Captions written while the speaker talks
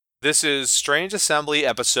This is Strange Assembly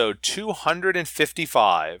episode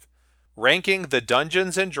 255, ranking the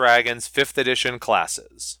Dungeons & Dragons 5th edition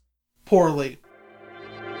classes. Poorly.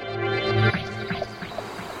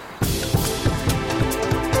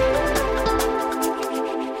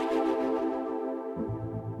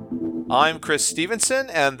 I'm Chris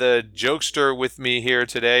Stevenson, and the jokester with me here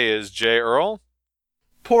today is Jay Earl.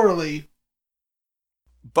 Poorly.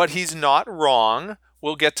 But he's not wrong.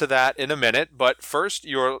 We'll get to that in a minute. But first,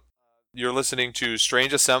 you're listening to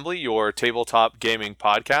Strange Assembly, your tabletop gaming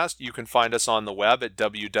podcast. You can find us on the web at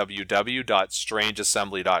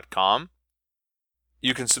www.strangeassembly.com.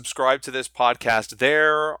 You can subscribe to this podcast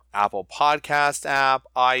there, Apple Podcast app,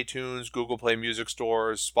 iTunes, Google Play Music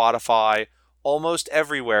Stores, Spotify, almost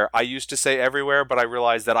everywhere. I used to say everywhere, but I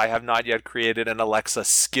realized that I have not yet created an Alexa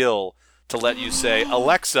skill to let you say,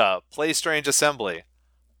 Alexa, play Strange Assembly.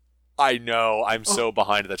 I know, I'm so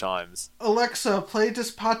behind the times. Alexa, play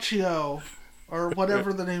Dispatchio, or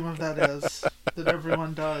whatever the name of that is that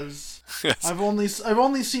everyone does. Yes. I've only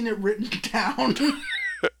seen it written down.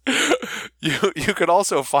 You could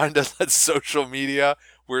also find us at social media.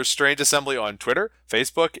 We're Strange Assembly on Twitter,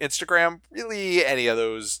 Facebook, Instagram, really any of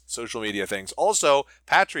those social media things. Also,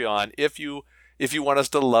 Patreon, if you want us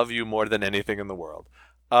to love you more than anything in the world.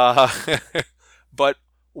 But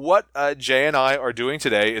what Jay and I are doing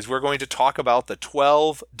today is we're going to talk about the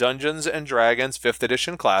 12 Dungeons & Dragons 5th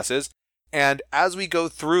edition classes, and as we go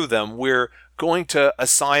through them, we're going to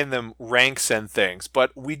assign them ranks and things,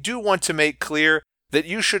 but we do want to make clear that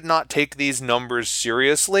you should not take these numbers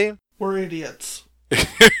seriously. We're idiots.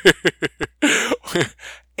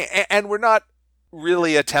 And we're not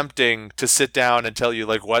really attempting to sit down and tell you,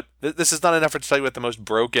 like, what... This is not an effort to tell you what the most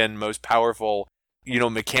broken, most powerful,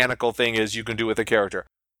 mechanical thing is you can do with a character.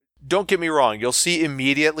 Don't get me wrong, you'll see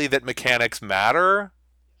immediately that mechanics matter,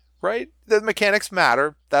 right? The mechanics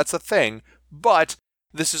matter, that's a thing, but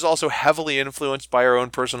this is also heavily influenced by our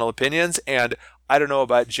own personal opinions, and I don't know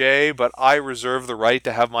about Jay, but I reserve the right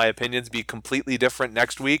to have my opinions be completely different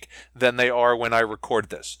next week than they are when I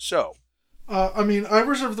record this. So, I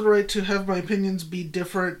reserve the right to have my opinions be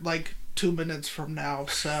different, 2 minutes from now,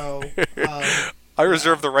 so... I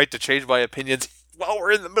reserve the right to change my opinions while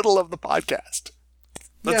we're in the middle of the podcast.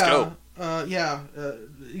 Let's go.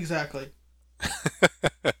 Exactly.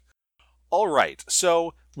 All right.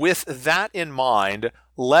 So with that in mind,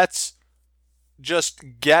 let's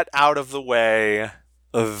just get out of the way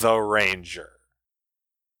the Ranger.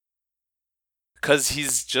 Because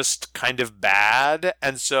he's just kind of bad.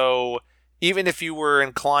 And so even if you were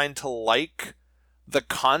inclined to like the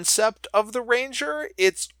concept of the Ranger,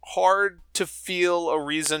 it's hard to feel a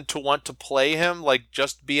reason to want to play him,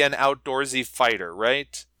 just be an outdoorsy fighter,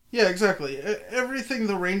 right? Yeah, exactly. Everything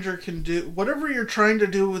the Ranger can do, whatever you're trying to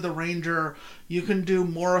do with the Ranger, you can do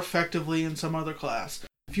more effectively in some other class.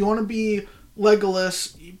 If you want to be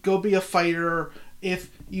Legolas, go be a fighter.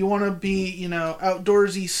 If you want to be,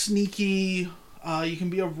 outdoorsy, sneaky, you can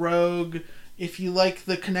be a rogue. If you like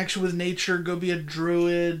the connection with nature, go be a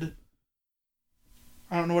druid.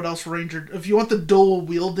 I don't know what else Ranger... If you want the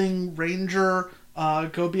dual-wielding Ranger,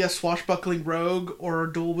 go be a swashbuckling rogue or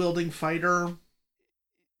a dual-wielding fighter.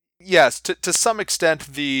 Yes, to some extent,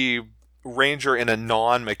 the Ranger in a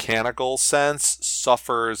non-mechanical sense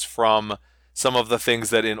suffers from some of the things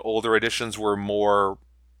that in older editions were more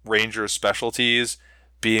Ranger specialties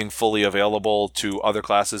being fully available to other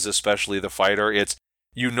classes, especially the fighter. It's,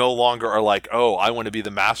 you no longer are like, oh, I want to be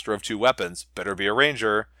the master of two weapons, better be a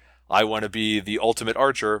Ranger. I want to be the ultimate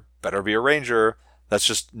archer, better be a Ranger. That's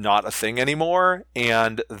just not a thing anymore,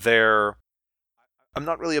 and I'm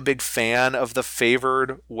not really a big fan of the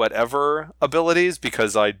favored whatever abilities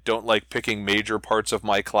because I don't like picking major parts of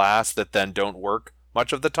my class that then don't work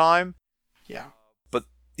much of the time. Yeah. But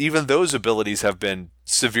even those abilities have been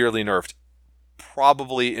severely nerfed,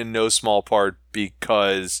 probably in no small part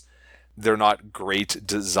because they're not great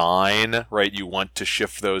design, right? You want to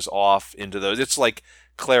shift those off into those. It's like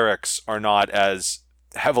clerics are not as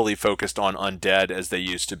heavily focused on undead as they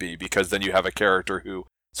used to be, because then you have a character who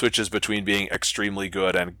switches between being extremely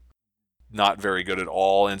good and not very good at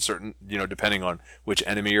all in certain, depending on which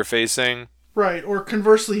enemy you're facing. Right, or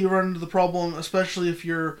conversely, you run into the problem, especially if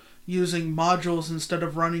you're using modules instead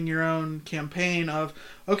of running your own campaign of,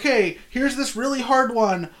 okay, here's this really hard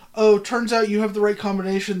one. Oh, turns out you have the right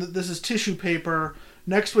combination that this is tissue paper.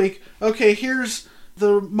 Next week, okay, here's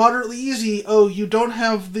the moderately easy. Oh, you don't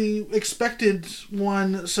have the expected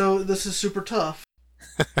one, so this is super tough.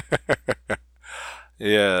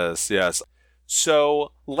 Yes.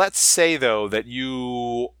 So let's say, though, that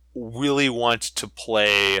you really want to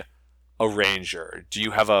play a Ranger. Do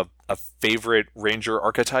you have a a favorite ranger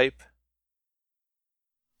archetype?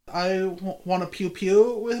 I want to pew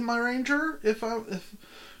pew with my ranger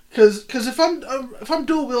because if I'm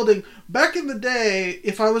dual wielding. Back in the day,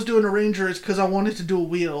 if I was doing a ranger, it's because I wanted to dual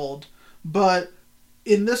wield. But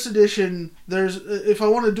in this edition, if I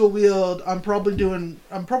want to dual wield, I'm probably doing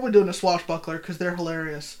a swashbuckler because they're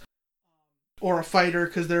hilarious, or a fighter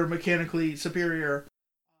because they're mechanically superior.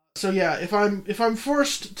 So yeah, if I'm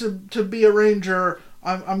forced to be a ranger,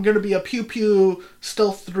 I'm gonna be a pew pew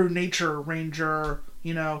stealth through nature ranger.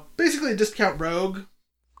 Basically a discount rogue.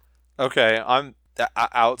 Okay, I'm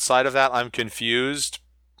outside of that. I'm confused.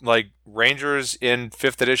 Like, rangers in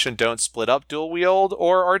 5th edition don't split up dual wield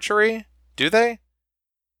or archery, do they?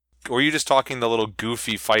 Or are you just talking the little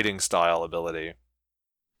goofy fighting style ability?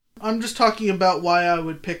 I'm just talking about why I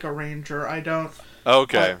would pick a ranger. I don't.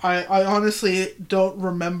 Okay. I honestly don't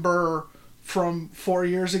remember from 4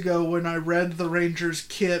 years ago when I read the Rangers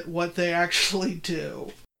kit what they actually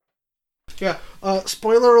do. Yeah,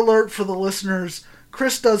 spoiler alert for the listeners,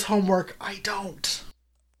 Chris does homework, I don't.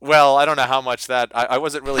 Well, I don't know how much that... I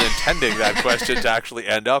wasn't really intending that question to actually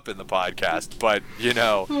end up in the podcast, but,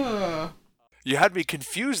 you had me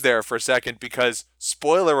confused there for a second because,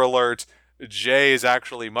 spoiler alert, Jay is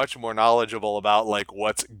actually much more knowledgeable about, like,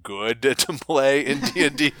 what's good to play in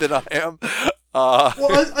D&D than I am.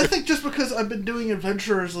 Well, I think just because I've been doing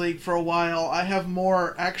Adventurers League for a while, I have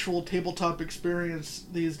more actual tabletop experience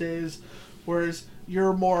these days, whereas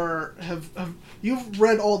you're more you've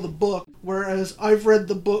read all the book, whereas I've read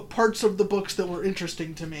the book parts of the books that were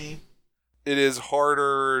interesting to me. It is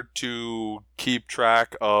harder to keep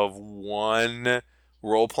track of one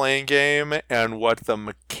role-playing game and what the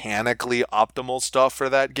mechanically optimal stuff for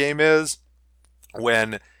that game is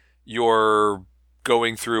when you're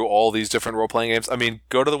going through all these different role-playing games. I mean,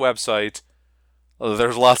 go to the website.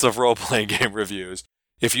 There's lots of role-playing game reviews.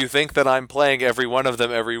 If you think that I'm playing every one of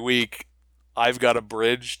them every week, I've got a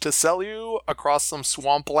bridge to sell you across some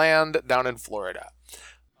swampland down in Florida.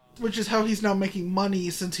 Which is how he's now making money,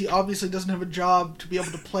 since he obviously doesn't have a job to be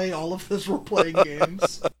able to play all of those role-playing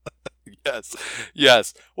games.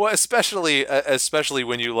 Yes. Well, especially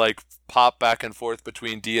when you, like, pop back and forth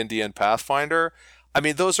between D&D and Pathfinder. I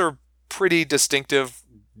mean, those are pretty distinctive,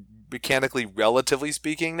 mechanically, relatively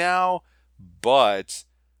speaking now, but,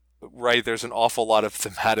 right, there's an awful lot of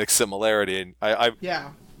thematic similarity. And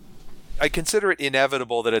I consider it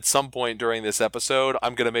inevitable that at some point during this episode,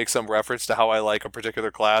 I'm going to make some reference to how I like a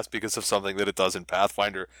particular class because of something that it does in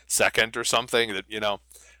Pathfinder 2nd or something that.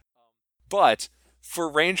 But for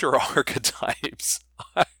Ranger archetypes,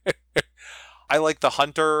 I like the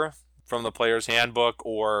Hunter from the Player's Handbook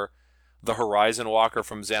or the Horizon Walker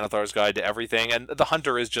from Xanathar's Guide to Everything. And the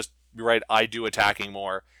Hunter is just, right, I do attacking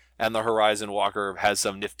more. And the Horizon Walker has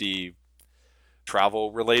some nifty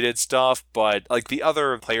travel related stuff, but like the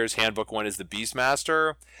other Player's Handbook one is the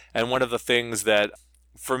Beastmaster, and one of the things that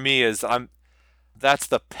for me is that's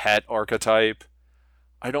the pet archetype.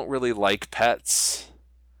 I don't really like pets.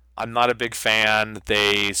 I'm not a big fan.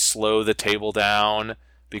 They slow the table down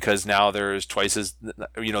because now there's twice as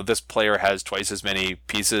this player has twice as many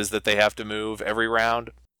pieces that they have to move every round.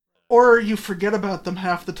 Or you forget about them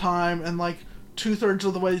half the time, and like 2/3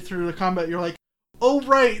 of the way through the combat you're like, oh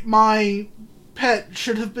right, my pet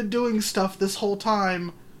should have been doing stuff this whole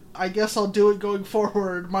time. I guess I'll do it going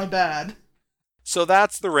forward. My bad. So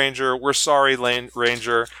that's the Ranger. We're sorry,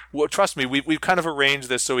 Ranger. Well, trust me, we've kind of arranged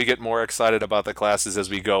this so we get more excited about the classes as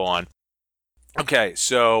we go on. Okay,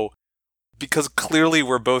 so because clearly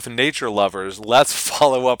we're both nature lovers, let's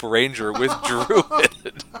follow up Ranger with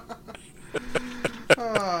Druid.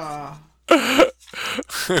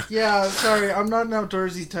 Yeah, sorry, I'm not an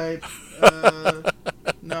outdoorsy type.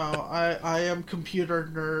 No, I am computer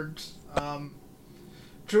nerds.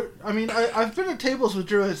 I've been at tables with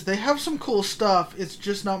druids. They have some cool stuff. It's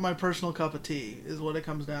just not my personal cup of tea, is what it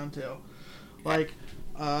comes down to. Like,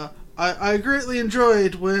 I greatly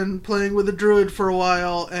enjoyed when playing with a druid for a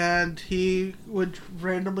while, and he would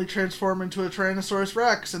randomly transform into a Tyrannosaurus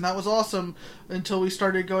Rex, and that was awesome until we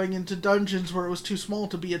started going into dungeons where it was too small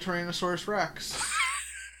to be a Tyrannosaurus Rex.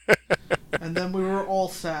 And then we were all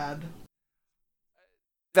sad.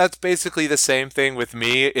 That's basically the same thing with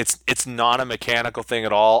me. It's not a mechanical thing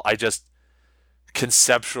at all. I just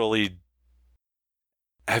conceptually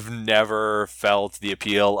have never felt the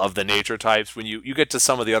appeal of the nature types. When you get to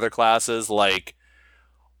some of the other classes, like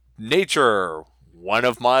nature, one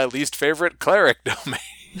of my least favorite cleric domains.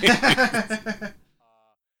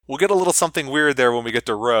 We'll get a little something weird there when we get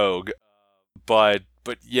to rogue. But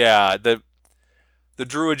yeah, the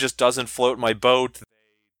druid just doesn't float my boat.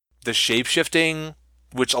 The shape-shifting,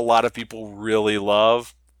 which a lot of people really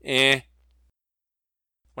love, When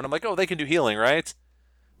I'm like, oh, they can do healing, right?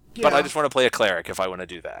 Yeah. But I just want to play a cleric if I want to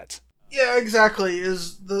do that. Yeah, exactly.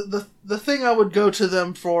 Is the thing I would go to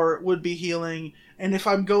them for would be healing, and if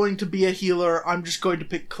I'm going to be a healer, I'm just going to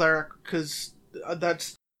pick cleric because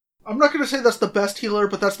that's. I'm not going to say that's the best healer,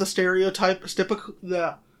 but that's the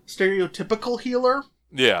stereotypical healer.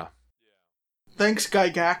 Yeah. Thanks,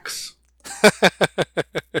 Gygax.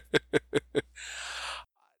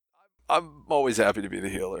 I'm always happy to be the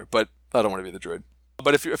healer, but I don't want to be the druid.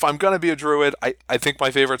 But if I'm going to be a druid, I think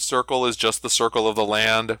my favorite circle is just the Circle of the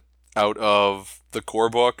Land out of the core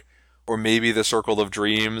book, or maybe the Circle of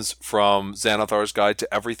Dreams from Xanathar's Guide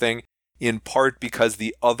to Everything, in part because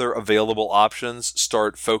the other available options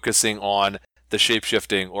start focusing on the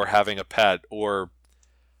shapeshifting or having a pet,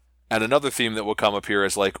 and another theme that will come up here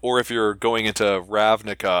is like, or if you're going into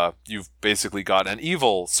Ravnica, you've basically got an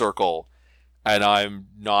evil circle, and I'm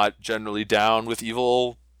not generally down with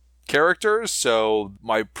evil characters, so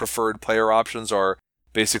my preferred player options are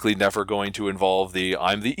basically never going to involve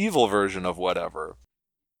I'm the evil version of whatever.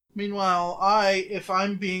 Meanwhile, if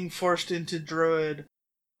I'm being forced into druid,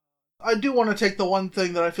 I do want to take the one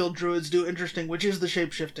thing that I feel druids do interesting, which is the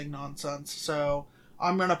shapeshifting nonsense, so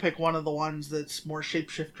I'm going to pick one of the ones that's more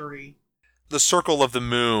shapeshiftery. The Circle of the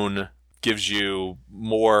Moon gives you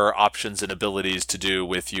more options and abilities to do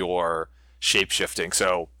with your shapeshifting,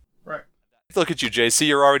 so... Right. Look at you, JC.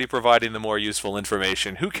 You're already providing the more useful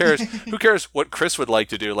information. Who cares? Who cares what Chris would like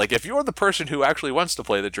to do? Like, if you're the person who actually wants to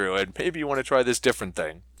play the druid, maybe you want to try this different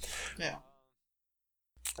thing. Yeah.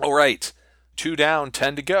 All right. 2 down,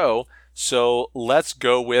 10 to go. So let's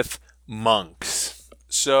go with monks.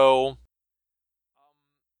 So,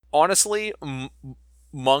 honestly,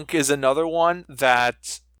 monk is another one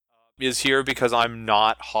that is here because I'm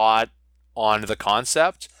not hot on the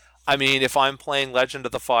concept. I mean, if I'm playing Legend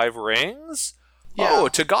of the Five Rings,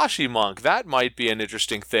 Togashi monk, that might be an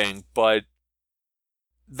interesting thing, but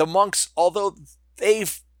the monks, although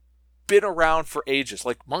they've been around for ages,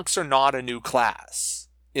 like, monks are not a new class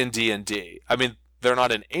in D&D. I mean, they're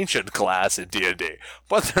not an ancient class in D&D,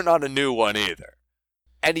 but they're not a new one either.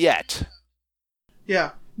 And yet.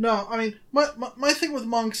 Yeah. No, I mean, my thing with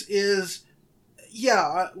monks is,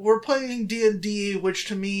 we're playing D&D, which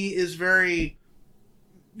to me is very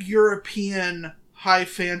European high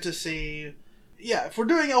fantasy. Yeah, if we're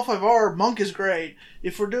doing L5R, monk is great.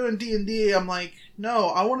 If we're doing D&D, I'm like, no,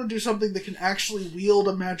 I want to do something that can actually wield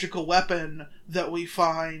a magical weapon that we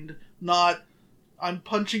find, not I'm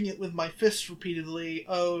punching it with my fists repeatedly.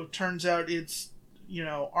 Oh, turns out it's,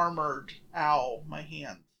 armored. Ow, my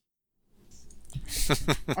hand.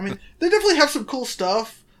 I mean, they definitely have some cool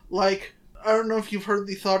stuff. Like, I don't know if you've heard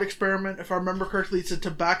the thought experiment. If I remember correctly, it's a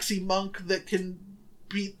Tabaxi monk that can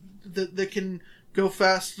that can go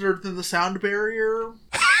faster than the sound barrier.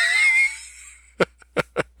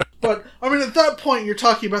 But, I mean, at that point, you're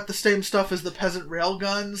talking about the same stuff as the peasant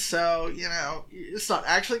railguns, so, it's not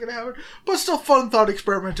actually going to happen. But still fun thought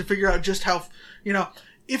experiment to figure out just how,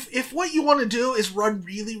 if what you want to do is run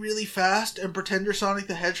really, really fast and pretend you're Sonic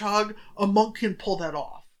the Hedgehog, a monk can pull that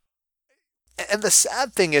off. And the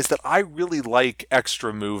sad thing is that I really like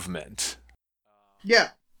extra movement. Yeah.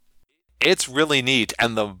 It's really neat,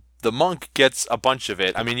 and the monk gets a bunch of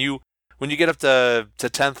it. I mean, when you get up to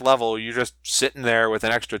 10th level, you're just sitting there with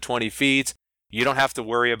an extra 20 feet. You don't have to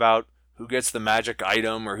worry about who gets the magic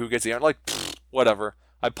item or who gets the... Like, whatever.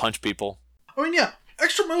 I punch people. I mean, yeah,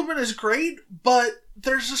 extra movement is great, but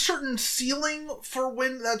there's a certain ceiling for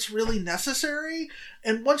when that's really necessary.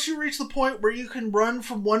 And once you reach the point where you can run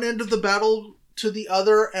from one end of the battle to the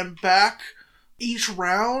other and back each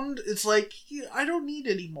round, it's like, I don't need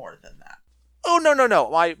any more than that. Oh,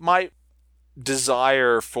 no. My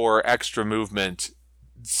desire for extra movement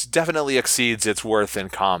definitely exceeds its worth in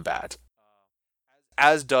combat.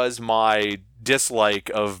 As does my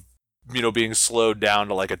dislike of, being slowed down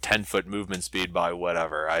to like a 10-foot movement speed by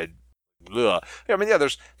whatever. I mean, yeah,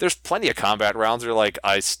 there's plenty of combat rounds where like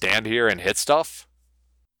I stand here and hit stuff.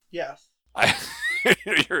 Yes.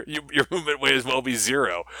 Your movement may as well be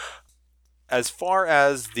 0. As far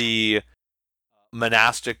as the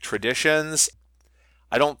monastic traditions,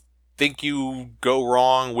 I don't think you go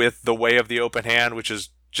wrong with the Way of the Open Hand, which is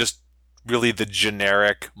just really the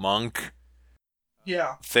generic monk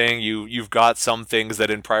thing. You've got some things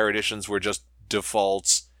that in prior editions were just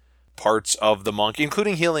defaults parts of the monk,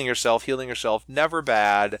 including healing yourself. Healing yourself, never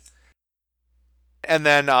bad. And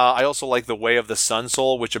then I also like the Way of the Sun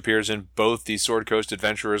Soul, which appears in both the Sword Coast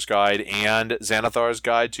Adventurer's Guide and Xanathar's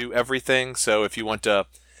Guide to Everything. So if you want to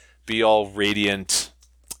be all radiant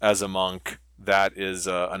as a monk, that is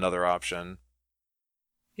another option.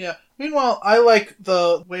 Yeah. Meanwhile, I like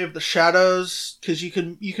the Way of the Shadows because you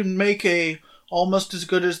can make a almost as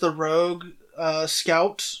good as the Rogue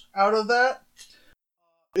scout out of that.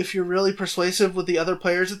 If you're really persuasive with the other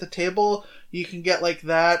players at the table, you can get like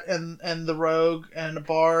that and the Rogue and a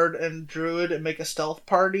Bard and Druid and make a stealth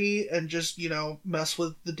party and just, mess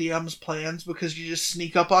with the DM's plans because you just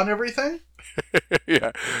sneak up on everything.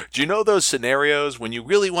 Yeah. Do you know those scenarios when you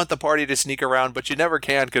really want the party to sneak around, but you never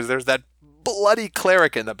can because there's that bloody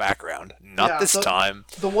cleric in the background? Not Yeah, this time.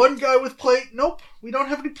 the one guy with plate, nope, we don't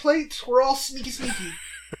have any plate. We're all sneaky.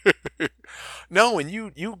 No, and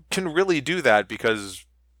you can really do that because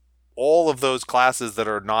all of those classes that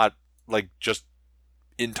are not like just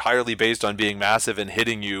entirely based on being massive and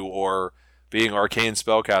hitting you or being arcane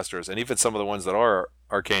spellcasters, and even some of the ones that are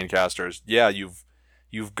arcane casters, yeah,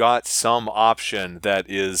 you've got some option that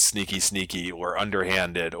is sneaky or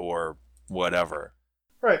underhanded or whatever.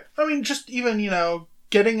 Right. I mean, just even,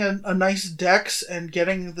 getting a nice dex and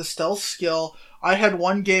getting the stealth skill. I had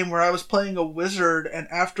one game where I was playing a wizard, and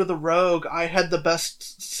after the rogue, I had the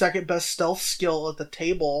second best stealth skill at the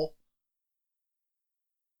table.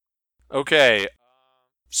 Okay,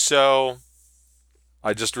 so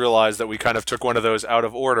I just realized that we kind of took one of those out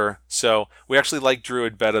of order. So we actually like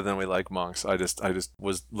druid better than we like monks. I just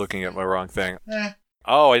was looking at my wrong thing.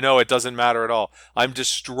 Oh, I know, it doesn't matter at all. I'm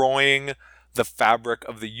destroying the fabric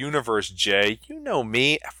of the universe, Jay. You know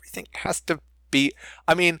me. Everything has to be...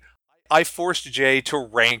 I mean, I forced Jay to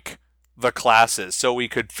rank the classes so we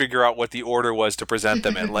could figure out what the order was to present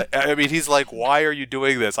them in. I mean, he's like, why are you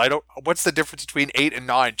doing this? What's the difference between 8 and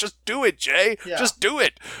 9? Just do it, Jay. Yeah. Just do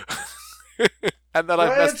it. And then I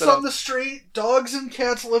messed it up. On the street, dogs and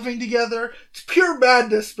cats living together. It's pure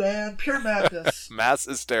madness, man. Pure madness. Mass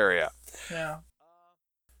hysteria. Yeah.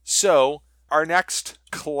 So, our next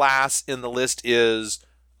class in the list is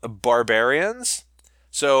barbarians.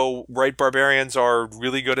 So, right, barbarians are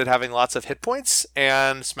really good at having lots of hit points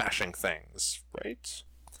and smashing things, right?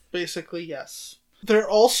 Basically, yes. They're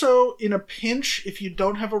also, in a pinch, if you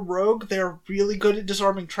don't have a rogue, they're really good at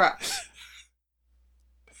disarming traps.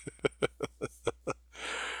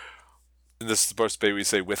 This is supposed to be, we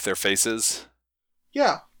say, with their faces?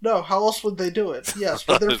 Yeah. No, how else would they do it? Yes,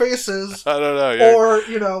 with their faces. I don't know. Or,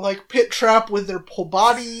 like pit trap with their whole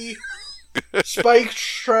body, spike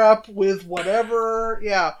trap with whatever.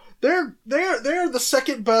 Yeah. They're the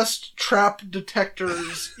second best trap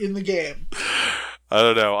detectors in the game. I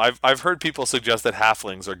don't know. I've heard people suggest that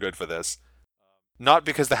halflings are good for this. Not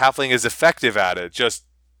because the halfling is effective at it, just,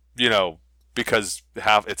 because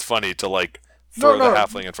it's funny to throw the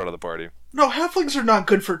halfling in front of the party. No, halflings are not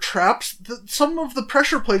good for traps. Some of the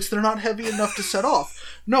pressure plates, they're not heavy enough to set off.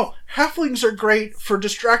 No, halflings are great for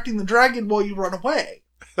distracting the dragon while you run away.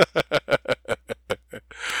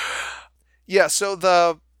 Yeah,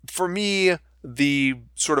 so for me, the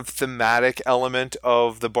sort of thematic element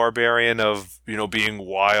of the barbarian of, being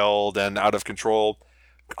wild and out of control,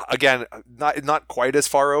 again, not quite as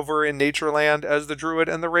far over in Natureland as the druid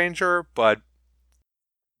and the ranger, but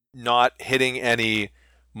not hitting any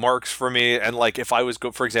marks for me. And if I was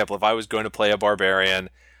for example, if I was going to play a barbarian,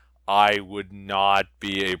 I would not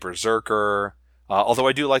be a berserker. Although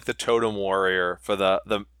I do like the totem warrior for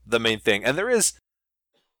the main thing. And there is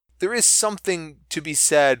something to be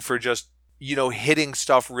said for just, hitting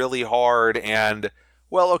stuff really hard and,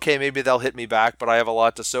 well, okay, maybe they'll hit me back, but I have a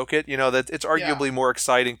lot to soak it. That it's arguably more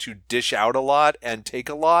exciting to dish out a lot and take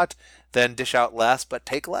a lot than dish out less but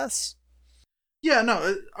take less. Yeah,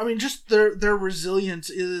 no, I mean, just their resilience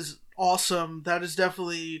is awesome. That is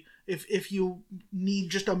definitely, if you need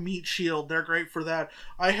just a meat shield, they're great for that.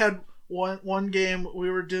 I had one game we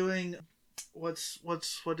were doing, what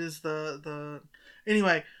is the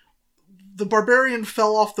anyway, the barbarian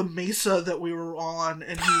fell off the mesa that we were on,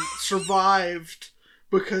 and he survived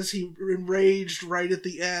because he enraged right at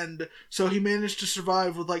the end, so he managed to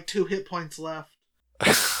survive with 2 hit points left.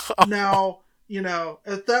 Now...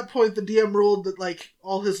 at that point, the DM ruled that,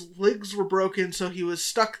 all his legs were broken, so he was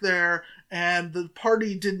stuck there, and the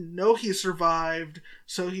party didn't know he survived,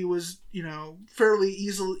 so he was, fairly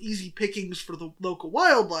easy pickings for the local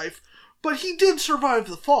wildlife, but he did survive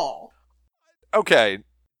the fall. Okay.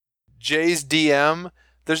 Jay's DM,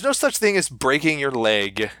 there's no such thing as breaking your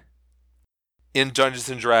leg in Dungeons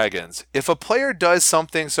 & Dragons. If a player does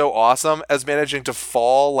something so awesome as managing to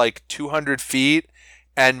fall 200 feet,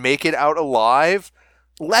 and make it out alive,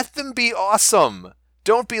 let them be awesome.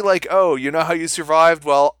 Don't be like, oh, you know how you survived?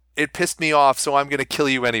 Well, it pissed me off, so I'm going to kill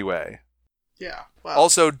you anyway. Yeah. Well,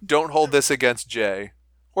 also, don't hold this against Jay.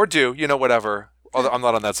 Or do, whatever. I'm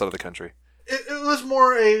not on that side of the country. It was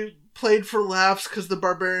more a played for laughs because the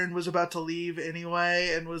barbarian was about to leave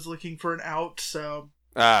anyway and was looking for an out, so...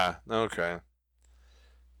 Okay.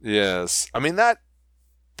 Yes. I mean, that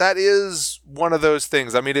is one of those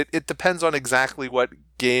things. I mean, it depends on exactly what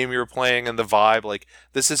game you're playing and the vibe. Like,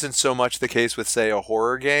 this isn't so much the case with, say, a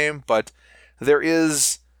horror game, but there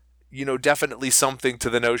is, definitely something to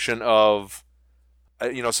the notion of,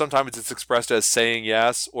 sometimes it's expressed as saying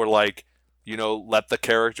yes, or like, let the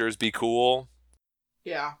characters be cool.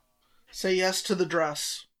 Yeah. Say yes to the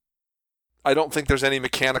dress. I don't think there's any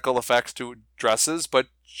mechanical effects to dresses, but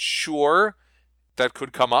sure, that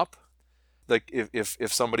could come up. Like,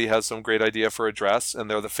 if somebody has some great idea for a dress and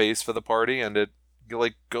they're the face for the party, and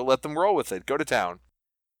go let them roll with it. Go to town.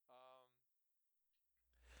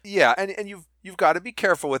 Yeah, and you've got to be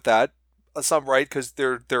careful with that. Some, right, because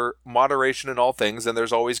they're moderation in all things, and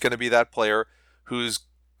there's always going to be that player who's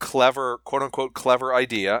clever, quote unquote clever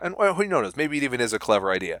idea, and who knows, maybe it even is a clever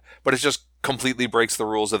idea, but it just completely breaks the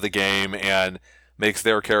rules of the game and makes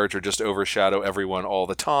their character just overshadow everyone all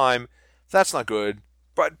the time. That's not good.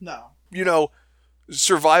 But no,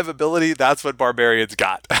 survivability, that's what barbarians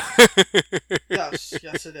got. yes,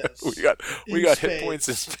 it is. We got hit points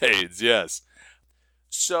in spades, yes.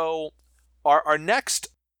 So our next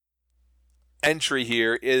entry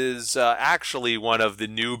here is actually one of the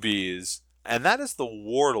newbies, and that is the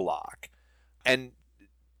Warlock. And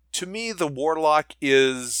to me, the Warlock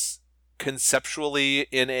is conceptually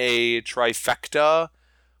in a trifecta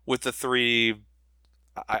with the three.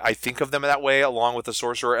 I think of them that way, along with the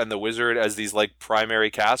Sorcerer and the Wizard as these like primary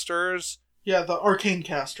casters. Yeah, the arcane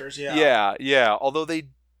casters, yeah. Yeah. Although they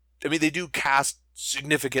do cast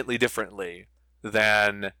significantly differently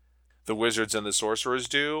than the Wizards and the Sorcerers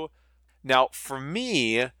do. Now, for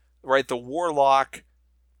me, right, the Warlock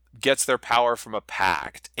gets their power from a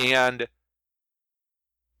pact, and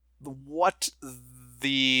what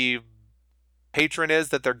the patron is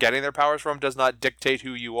that they're getting their powers from does not dictate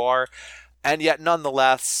who you are, and yet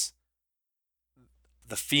nonetheless,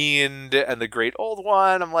 the Fiend and the Great Old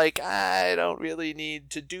One, I'm like, I don't really need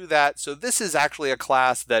to do that. So this is actually a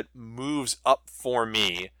class that moves up for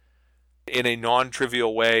me in a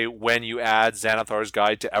non-trivial way when you add Xanathar's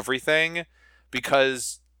Guide to Everything,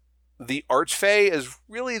 because the Archfey is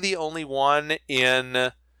really the only one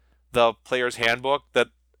in the player's handbook that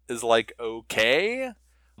is like okay,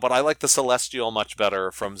 but I like the Celestial much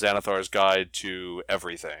better from Xanathar's Guide to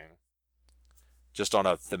Everything, just on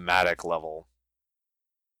a thematic level.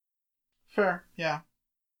 Fair, yeah.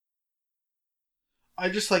 I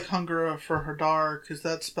just like Hunger for Hadar because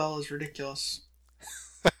that spell is ridiculous.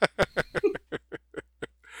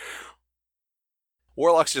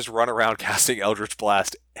 Warlocks just run around casting Eldritch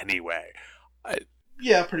Blast anyway.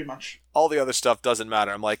 Yeah, pretty much. All the other stuff doesn't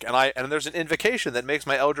matter. I'm like, and there's an invocation that makes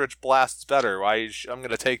my Eldritch Blasts better. I'm going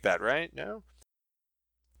to take that, right? No.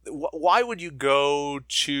 Why would you go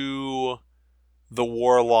to the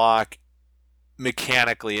Warlock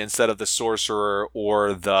mechanically instead of the Sorcerer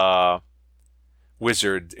or the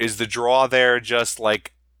Wizard? Is the draw there just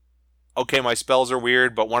like, okay, my spells are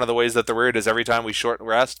weird, but one of the ways that they're weird is every time we short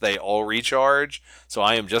rest, they all recharge, so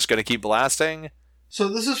I am just going to keep blasting? So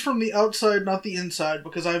this is from the outside, not the inside,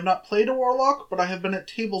 because I have not played a Warlock, but I have been at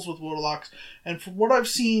tables with Warlocks, and from what I've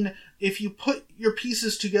seen, if you put your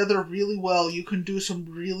pieces together really well, you can do some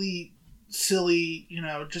really silly,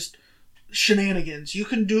 just shenanigans. You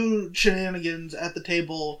can do shenanigans at the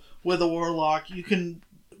table with a Warlock. You can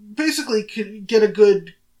basically get a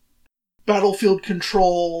good battlefield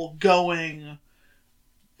control going,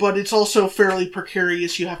 but it's also fairly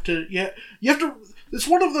precarious. You have to, it's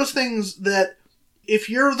one of those things that if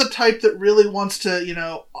you're the type that really wants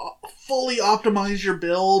to, fully optimize your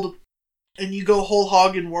build and you go whole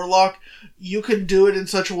hog in Warlock, you can do it in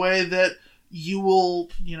such a way that you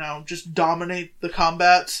will, just dominate the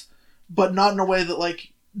combats, but not in a way that,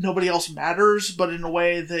 like, nobody else matters, but in a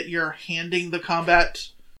way that you're handing the combat.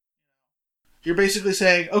 You're basically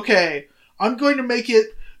saying, okay, I'm going to make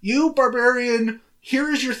it, you, Barbarian,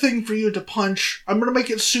 here is your thing for you to punch. I'm going to make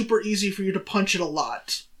it super easy for you to punch it a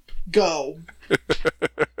lot. Go.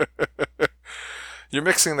 You're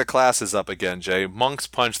mixing the classes up again, Jay. Monks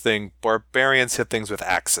punch things, barbarians hit things with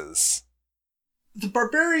axes. The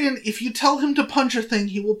barbarian, if you tell him to punch a thing,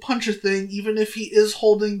 he will punch a thing, even if he is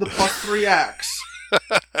holding the +3 axe.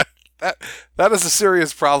 That is a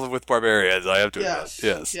serious problem with barbarians, I have to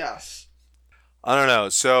admit. Yes. I don't know.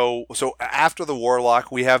 So after the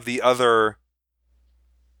Warlock, we have the other,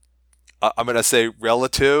 I'm going to say,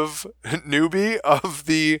 relative newbie of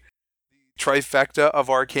the trifecta of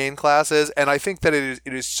arcane classes, and I think that it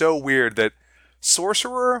is so weird that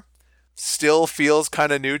Sorcerer still feels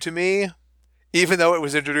kind of new to me, even though it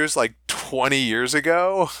was introduced like 20 years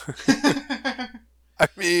ago. I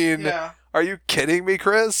mean, Yeah. are you kidding me,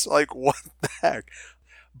 Chris? Like, what the heck?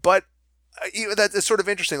 But that's sort of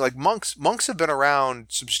interesting. Like monks have been around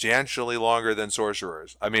substantially longer than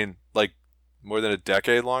sorcerers. I mean, like more than a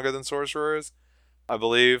decade longer than sorcerers, I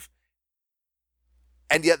believe.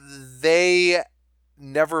 And yet they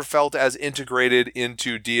never felt as integrated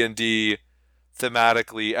into D&D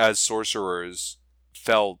thematically as sorcerers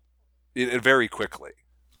felt very quickly.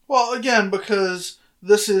 Well, again, because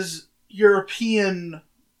this is European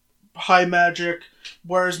high magic,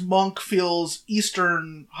 whereas monk feels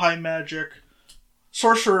Eastern high magic.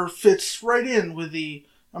 Sorcerer fits right in with the.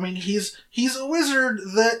 I mean, he's a wizard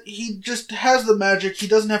that he just has the magic. He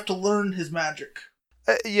doesn't have to learn his magic.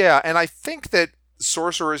 Yeah, and I think that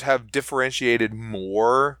sorcerers have differentiated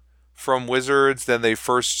more from wizards than they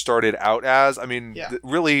first started out as. I mean, Yeah.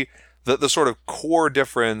 really, the sort of core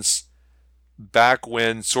difference back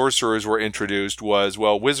when sorcerers were introduced was,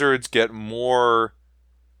 well, wizards get more.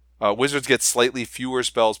 Wizards get slightly fewer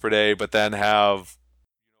spells per day, but then have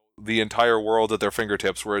the entire world at their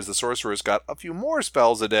fingertips, whereas the sorcerers got a few more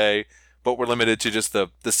spells a day, but were limited to just the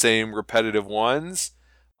same repetitive ones.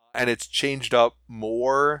 And it's changed up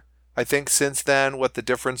more, I think, since then, what the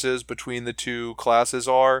differences between the two classes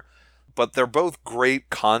are. But they're both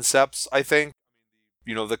great concepts, I think.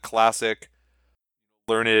 You know, the classic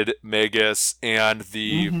learned magus and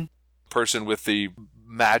the Mm-hmm. person with the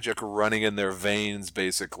magic running in their veins,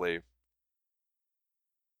 basically.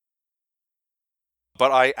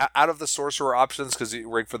 But out of the sorcerer options, because you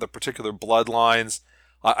rank for the particular bloodlines,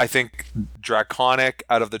 I think Draconic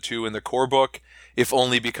out of the two in the core book, if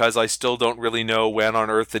only because I still don't really know when on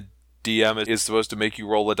earth the DM is supposed to make you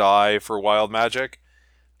roll a die for wild magic.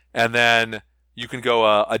 And then you can go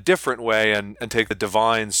a different way and take the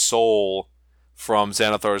Divine Soul from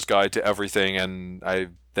Xanathar's Guide to Everything, and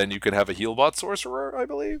then you could have a Healbot sorcerer, I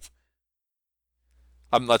believe.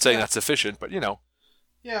 I'm not saying Yeah. that's sufficient, but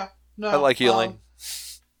Yeah. No. I like healing.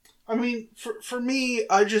 I mean, for me,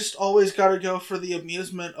 I just always got to go for the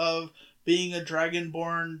amusement of being a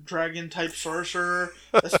dragonborn, dragon type sorcerer,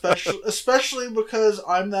 especially because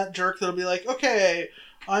I'm that jerk that'll be like, okay,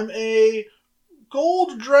 I'm a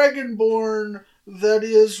gold dragonborn that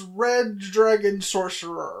is red dragon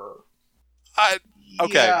sorcerer.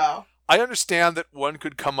 Okay. Yeah. I understand that one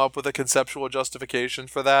could come up with a conceptual justification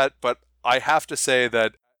for that, but I have to say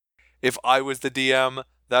that if I was the DM,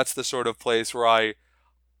 that's the sort of place where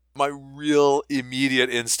my real immediate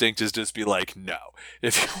instinct is just be like, no.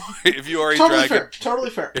 If you are a Totally dragon, fair. Totally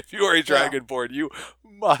fair. if you are a Yeah. dragonborn, you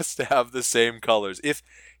must have the same colors. If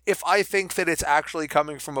I think that it's actually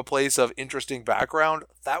coming from a place of interesting background,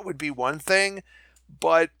 that would be one thing.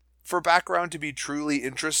 But for background to be truly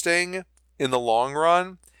interesting in the long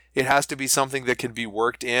run, it has to be something that can be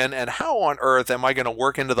worked in. And how on earth am I going to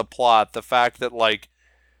work into the plot the fact that, like,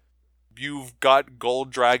 you've got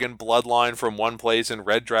Gold Dragon bloodline from one place and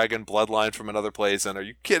Red Dragon bloodline from another place? And are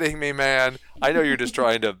you kidding me, man? I know you're just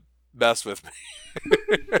trying to mess with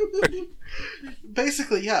me.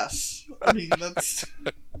 Basically, yes. I mean, that's...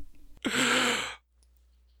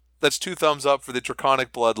 That's 2 thumbs up for the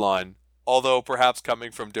Draconic bloodline, although perhaps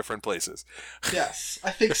coming from different places. Yes.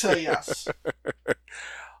 I think so, yes.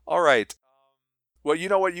 All right. Well, you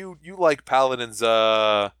know what? You like paladins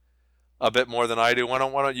a bit more than I do. Why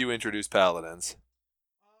don't you introduce paladins?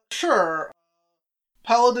 Sure.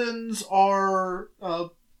 Paladins are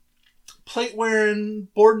plate wearing,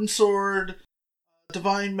 board and sword,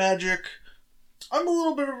 divine magic. I'm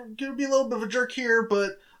gonna be a little bit of a jerk here,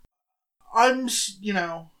 but I'm,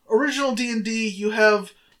 original D&D, you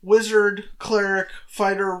have wizard, cleric,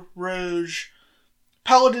 fighter, rogue.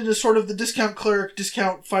 Paladin is sort of the discount cleric,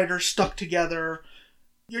 discount fighter stuck together.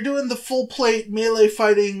 You're doing the full plate melee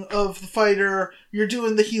fighting of the fighter. You're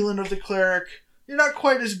doing the healing of the cleric. You're not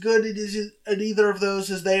quite as good at either of those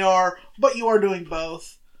as they are, but you are doing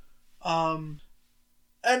both. And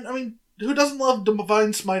I mean, who doesn't love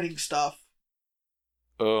divine smiting stuff?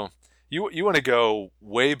 Oh, you want to go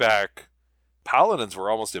way back? Paladins were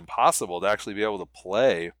almost impossible to actually be able to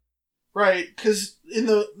play. Right, because in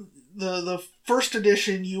the first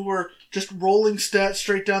edition, you were just rolling stats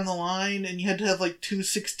straight down the line, and you had to have like 2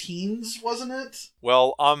 16s, wasn't it?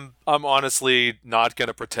 Well, I'm honestly not going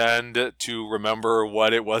to pretend to remember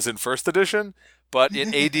what it was in first edition, but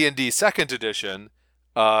in AD&D second edition,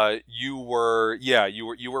 you were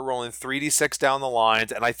rolling 3d6 down the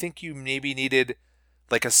lines, and I think you maybe needed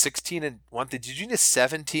like a 16 and one. Did you need a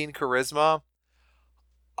 17 charisma?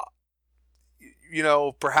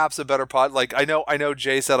 perhaps a better pod. Like I know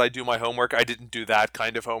Jay said I do my homework. I didn't do that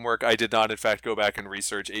kind of homework. I did not, in fact, go back and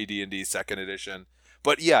research AD&D Second Edition.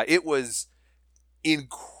 But yeah, it was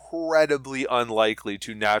incredibly unlikely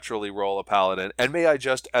to naturally roll a paladin. And may I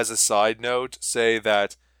just, as a side note, say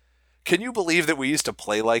that, can you believe that we used to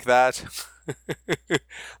play like that?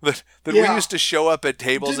 that we used to show up at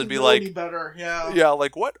tables and be like, any better. yeah,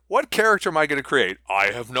 like what character am I going to create? I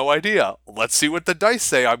have no idea. Let's see what the dice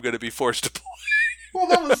say I'm going to be forced to play. Well,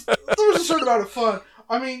 there was a certain amount of fun.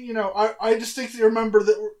 I mean, I distinctly remember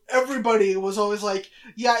that everybody was always like,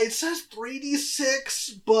 yeah, it says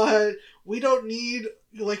 3d6, but we don't need,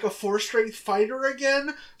 like, a 4-strength fighter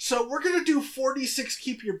again, so we're going to do 4d6,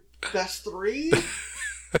 keep your best 3.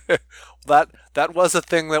 That was a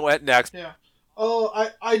thing that went next. Yeah. Oh,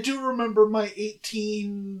 I do remember my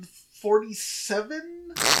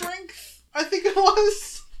 1847 strength, I think it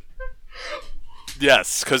was.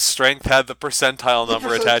 Yes, because strength had the percentile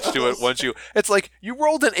number attached to it. It's like, you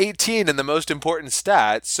rolled an 18 in the most important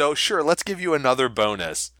stat, so sure, let's give you another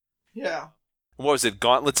bonus. Yeah. What was it,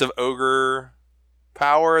 Gauntlets of Ogre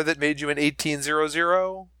Power that made you an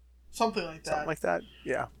 1800? Something like that. Something like that,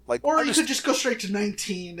 yeah. Or you could just go straight to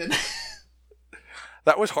 19 and...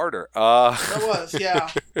 That was harder. That was, yeah.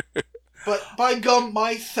 But by gum,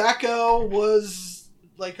 my THAC0 was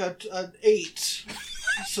like an 8.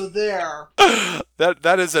 So there.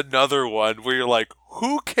 That is another one where you're like,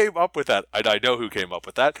 who came up with that? And I know who came up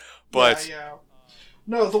with that, but... Yeah.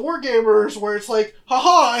 No, the Wargamers, where it's like,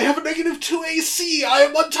 haha, I have a -2 AC, I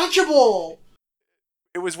am untouchable!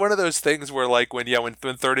 It was one of those things where, like, when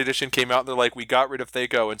 3rd edition came out, they're like, we got rid of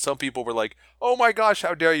THAC0, and some people were like, oh my gosh,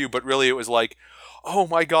 how dare you? But really it was like, oh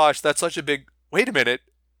my gosh, that's such a big... Wait a minute,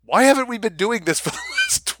 why haven't we been doing this for the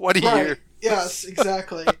last 20 years? Yes,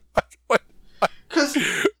 exactly. Because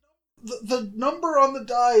the number on the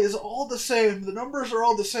die is all the same. The numbers are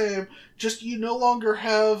all the same. Just you no longer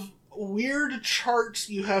have weird charts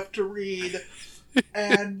you have to read.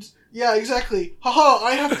 And, yeah, exactly. Haha,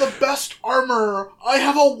 I have the best armor. I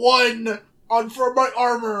have a 1 for my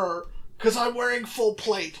armor. Because I'm wearing full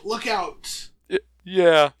plate. Look out.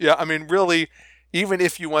 Yeah. I mean, really, even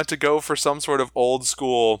if you want to go for some sort of old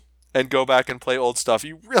school and go back and play old stuff,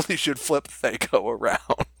 you really should flip THAC0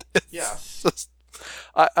 around. Yes.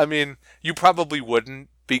 I mean, you probably wouldn't,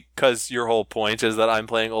 because your whole point is that I'm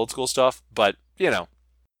playing old school stuff, but,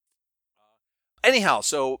 Anyhow,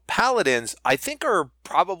 so Paladins, I think, are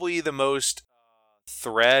probably the most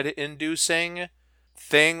thread-inducing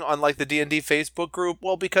thing on, like, the D&D Facebook group.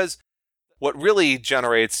 Well, because what really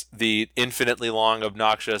generates the infinitely long,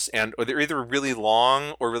 obnoxious, or they're either really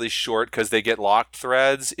long or really short because they get locked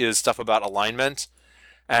threads, is stuff about alignment.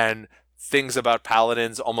 And things about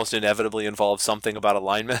Paladins almost inevitably involve something about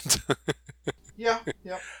alignment. Yeah.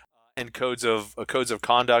 And codes of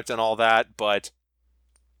conduct and all that, but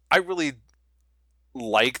I really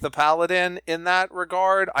like the Paladin in that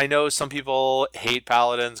regard. I know some people hate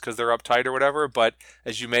Paladins because they're uptight or whatever, but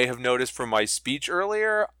as you may have noticed from my speech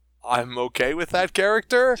earlier, I'm okay with that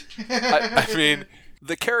character. I mean,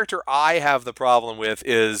 the character I have the problem with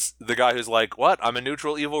is the guy who's like, what? I'm a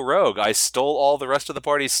neutral evil rogue. I stole all the rest of the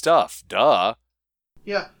party's stuff. Duh.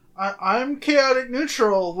 Yeah, I'm chaotic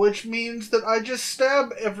neutral, which means that I just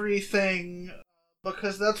stab everything.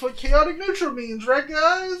 Because that's what chaotic neutral means, right,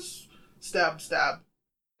 guys? Stab.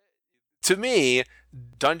 To me,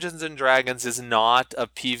 Dungeons & Dragons is not a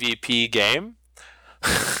PvP game.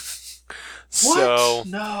 What?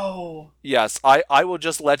 No. Yes, I will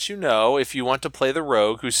just let you know, if you want to play the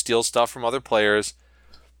rogue who steals stuff from other players,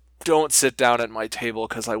 don't sit down at my table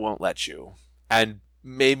because I won't let you. And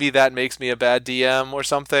maybe that makes me a bad DM or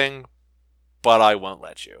something, but I won't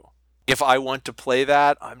let you. If I want to play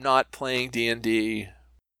that, I'm not playing D&D.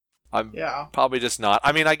 I'm probably just not.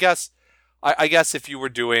 I mean, I guess if you were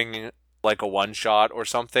doing like a one-shot or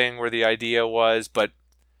something where the idea was, but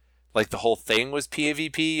like the whole thing was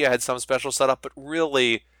PvP, you had some special setup, but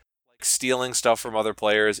really, like, stealing stuff from other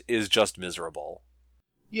players is just miserable.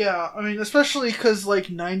 Yeah, I mean, especially because like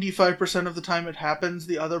 95% of the time it happens,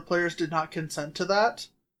 the other players did not consent to that.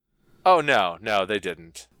 Oh, no, they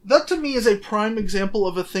didn't. That to me is a prime example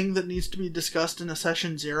of a thing that needs to be discussed in a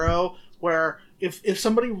session 0, where if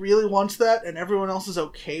somebody really wants that and everyone else is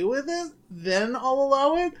okay with it, then I'll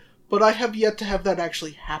allow it, but I have yet to have that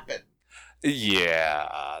actually happen.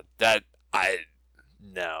 Yeah,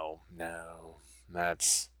 no,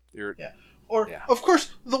 that's... Of course,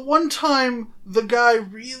 the one time the guy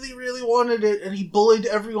really, really wanted it and he bullied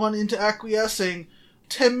everyone into acquiescing,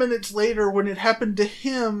 10 minutes later when it happened to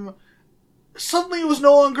him, suddenly it was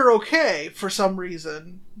no longer okay for some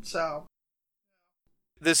reason, so...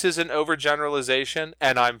 this is an overgeneralization,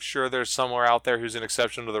 and I'm sure there's somewhere out there who's an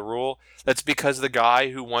exception to the rule. That's because the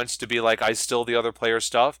guy who wants to be like, I steal the other player's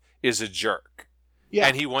stuff, is a jerk. Yeah.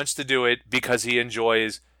 And he wants to do it because he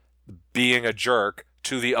enjoys being a jerk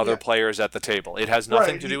to the other players at the table. It has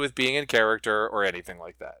nothing to do with being in character or anything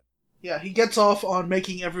like that. Yeah, he gets off on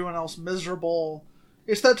making everyone else miserable.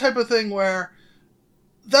 It's that type of thing where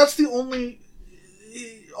that's the only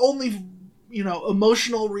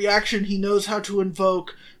emotional reaction he knows how to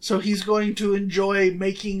invoke, so he's going to enjoy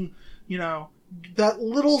making, that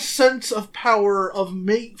little sense of power of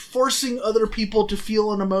forcing other people to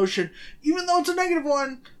feel an emotion, even though it's a negative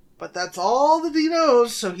one, but that's all that he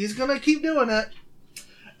knows, so he's going to keep doing it.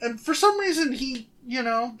 And for some reason, he,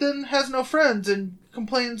 then has no friends and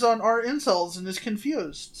complains on our incels and is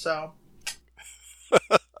confused, so...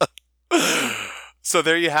 So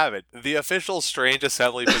there you have it. The official Strange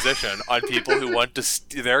Assembly position on people who want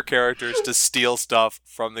their characters to steal stuff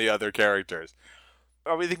from the other characters.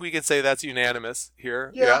 I think we can say that's unanimous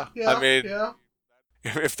here. Yeah.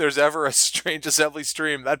 If there's ever a Strange Assembly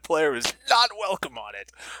stream, that player is not welcome on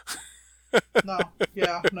it.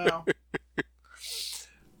 No.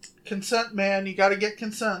 Consent, man. You gotta get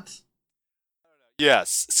consent.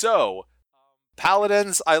 Yes. So,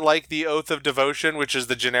 Paladins, I like the Oath of Devotion, which is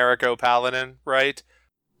the generico Paladin, right?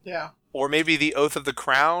 Yeah. Or maybe the Oath of the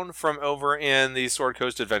Crown from over in the Sword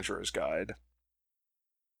Coast Adventurer's Guide.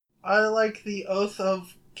 I like the Oath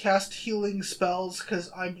of Cast Healing Spells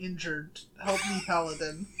because I'm injured. Help me,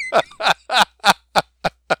 Paladin.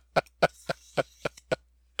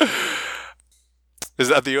 Is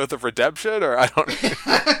that the Oath of Redemption, or I don't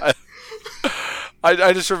know?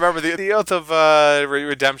 I just remember the Oath of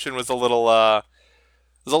Redemption was a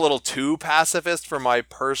little too pacifist for my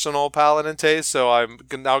personal Paladin taste, so I'm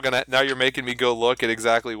now you're making me go look at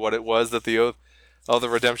exactly what it was that the Oath of the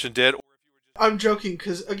Redemption did. I'm joking,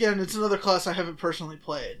 because, again, it's another class I haven't personally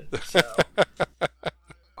played, so...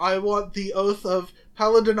 I want the Oath of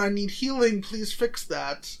Paladin, I need healing, please fix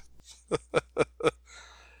that.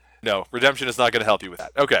 No, Redemption is not going to help you with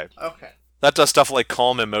that. Okay. Okay. That does stuff like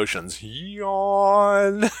calm emotions.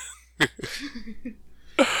 Yawn!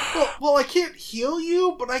 Well, I can't heal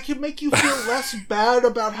you, but I can make you feel less bad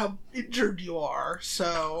about how injured you are,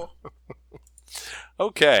 so...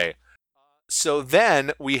 Okay. So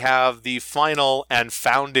then we have the final and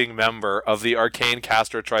founding member of the Arcane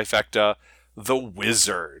Caster Trifecta, the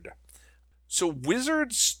Wizard. So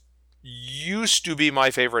Wizards used to be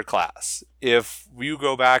my favorite class. If you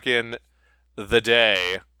go back in the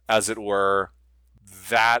day, as it were,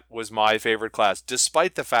 that was my favorite class,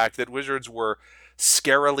 despite the fact that Wizards were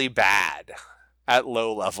scarily bad at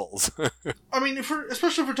low levels. I mean,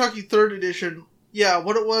 especially if we're talking 3rd edition, yeah,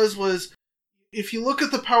 what it was if you look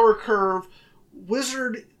at the power curve,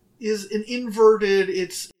 Wizard is an inverted,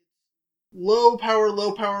 it's low power,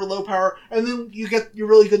 and then you get your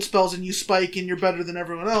really good spells and you spike and you're better than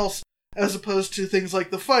everyone else, as opposed to things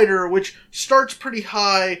like the Fighter, which starts pretty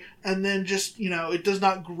high and then just, it does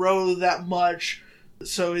not grow that much,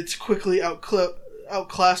 so it's quickly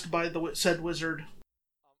outclassed by the said Wizard.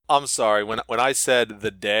 I'm sorry, when I said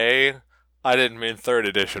the day, I didn't mean 3rd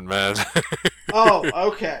edition, man. Oh,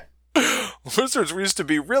 okay. Wizards used to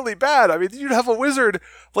be really bad. I mean, you'd have a wizard,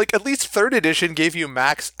 at least 3rd edition gave you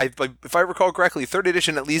max, if I recall correctly, 3rd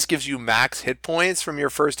edition at least gives you max hit points from your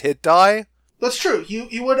first hit die. That's true.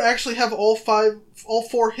 You would actually have all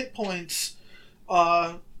 4 hit points,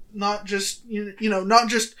 not just, not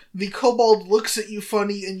just the kobold looks at you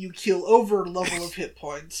funny and you keel over level of hit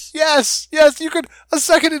points. Yes, you could, a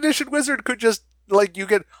 2nd edition wizard could just,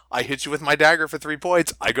 I hit you with my dagger for 3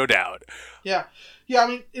 points, I go down. Yeah, I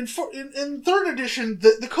mean, in 3rd edition,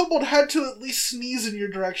 the kobold had to at least sneeze in your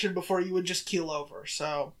direction before you would just keel over,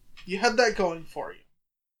 so you had that going for you.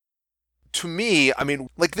 To me, I mean,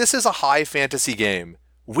 this is a high fantasy game.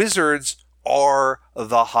 Wizards are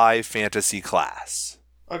the high fantasy class.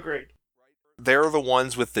 Agreed. They're the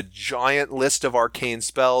ones with the giant list of arcane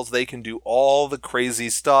spells. They can do all the crazy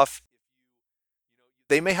stuff.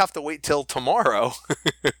 They may have to wait till tomorrow,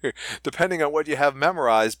 depending on what you have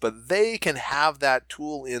memorized, but they can have that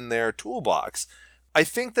tool in their toolbox. I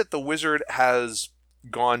think that the Wizard has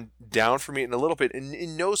gone down for me in a little bit,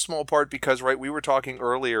 in no small part because, we were talking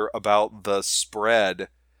earlier about the spread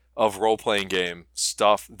of role-playing game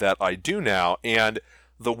stuff that I do now, and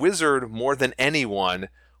the Wizard, more than anyone,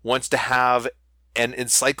 wants to have an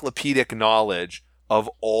encyclopedic knowledge of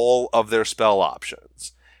all of their spell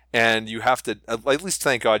options. And you have to, at least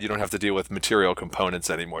thank God you don't have to deal with material components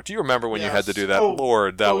anymore. Do you remember when you had to do that?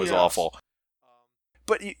 Lord, that was awful.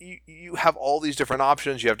 But you have all these different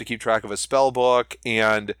options. You have to keep track of a spell book.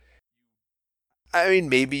 And I mean,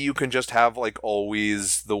 maybe you can just have like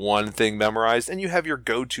always the one thing memorized and you have your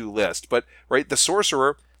go-to list. But, right, the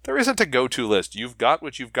sorcerer, there isn't a go-to list. You've got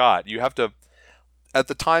what you've got. You have to, at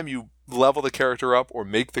the time you level the character up or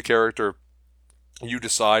make the character, you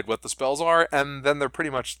decide what the spells are, and then they're pretty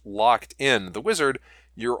much locked in. The wizard,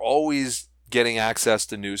 you're always getting access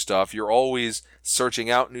to new stuff. You're always searching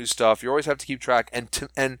out new stuff. You always have to keep track.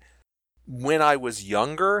 And when I was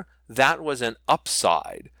younger, that was an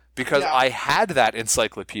upside because Yeah. I had that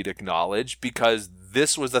encyclopedic knowledge because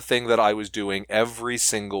this was the thing that I was doing every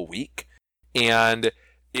single week. And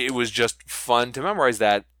it was just fun to memorize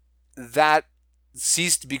that. That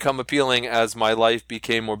ceased to become appealing as my life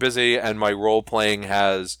became more busy and my role playing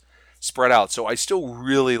has spread out. So I still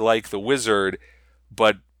really like the wizard,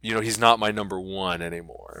 but he's not my number one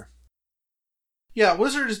anymore. Yeah,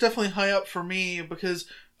 wizard is definitely high up for me because,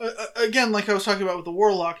 again, like I was talking about with the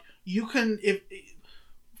warlock, you can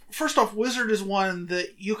first off, wizard is one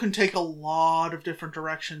that you can take a lot of different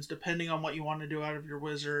directions depending on what you want to do out of your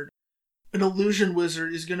wizard. An illusion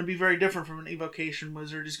wizard is going to be very different from an evocation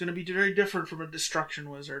wizard. Is going to be very different from a destruction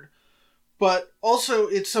wizard. But also,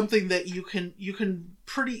 it's something that you can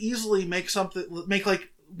pretty easily make like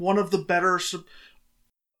one of the better.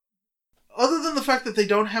 Other than the fact that they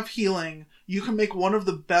don't have healing, you can make one of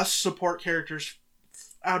the best support characters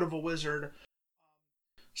out of a wizard.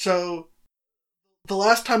 So, the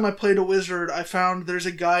last time I played a wizard, I found there's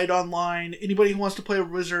a guide online. Anybody who wants to play a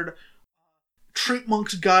wizard, Treat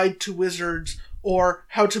Monk's Guide to Wizards, or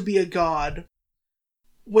How to Be a God.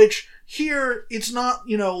 Which, here, it's not,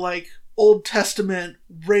 like Old Testament,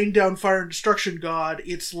 rain down fire and destruction god.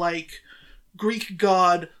 It's like Greek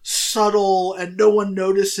god, subtle, and no one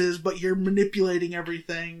notices, but you're manipulating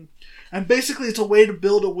everything. And basically it's a way to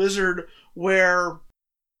build a wizard where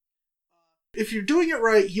if you're doing it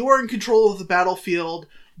right, you are in control of the battlefield,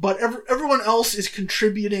 but everyone else is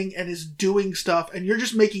contributing and is doing stuff, and you're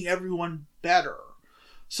just making everyone better.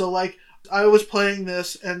 So, like, I was playing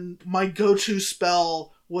this, and my go-to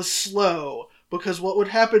spell was slow, because what would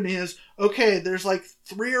happen is, okay, there's like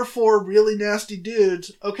 3 or 4 really nasty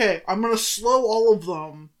dudes, okay, I'm gonna slow all of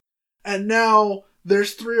them, and now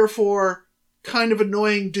there's 3 or 4 kind of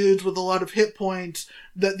annoying dudes with a lot of hit points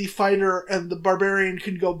that the fighter and the barbarian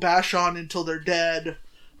can go bash on until they're dead,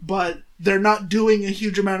 but they're not doing a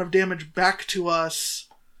huge amount of damage back to us.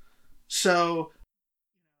 So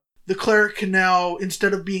the cleric can now,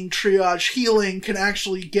 instead of being triage healing, can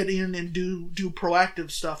actually get in and do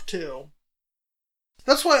proactive stuff too.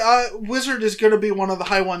 That's why wizard is going to be one of the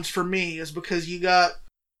high ones for me, is because you got,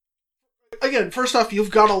 again, first off,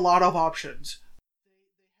 you've got a lot of options.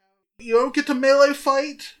 You don't get to melee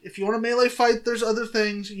fight. If you want to melee fight, there's other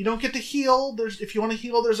things. You don't get to heal. If you want to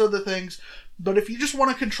heal, there's other things. But if you just want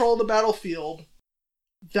to control the battlefield,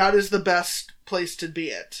 that is the best place to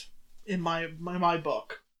be at, in my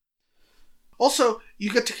book. Also,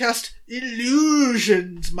 you get to cast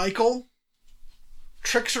illusions, Michael.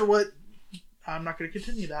 Tricks are what... I'm not going to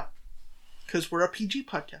continue that, because we're a PG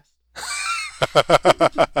podcast.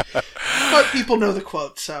 But people know the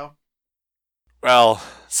quote, so... Well,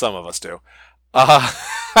 some of us do.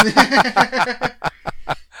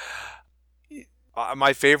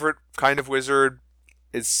 My favorite kind of wizard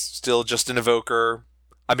is still just an evoker.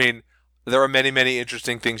 I mean, there are many, many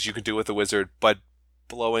interesting things you can do with a wizard, but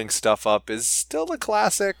blowing stuff up is still a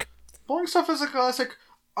classic. Blowing stuff is a classic.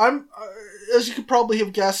 As you could probably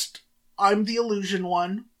have guessed, I'm the illusion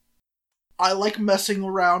one. I like messing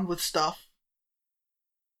around with stuff.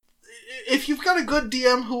 If you've got a good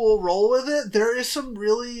DM who will roll with it, there is some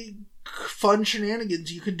really fun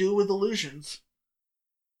shenanigans you can do with illusions.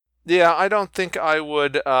 Yeah, I don't think I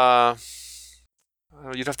would, you'd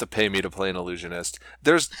have to pay me to play an illusionist.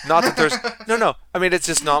 No, I mean, it's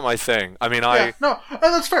just not my thing. I mean, No, and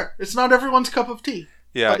that's fair. It's not everyone's cup of tea.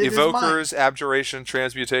 Yeah, evokers, abjuration,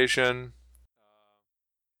 transmutation.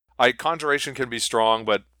 Conjuration can be strong,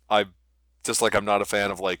 but I'm not a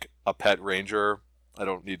fan of, like, a pet ranger. I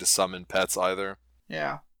don't need to summon pets either.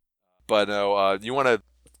 Yeah. But no, you want to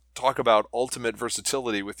talk about ultimate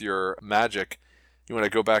versatility with your magic. You want to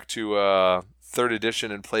go back to 3rd edition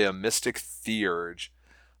and play a Mystic Theurge.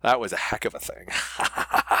 That was a heck of a thing.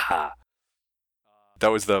 That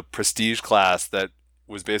was the prestige class that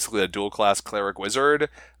was basically a dual class cleric wizard,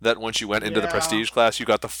 that once you went into the prestige class, you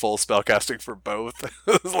got the full spellcasting for both.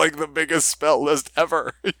 It was like the biggest spell list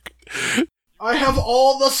ever. I have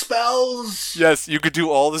all the spells! Yes, you could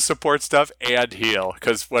do all the support stuff and heal,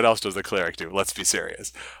 because what else does a cleric do? Let's be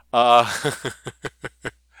serious. Alright,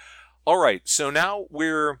 so now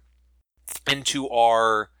we're into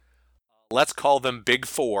our, let's call them Big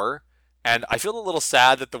Four, And I feel a little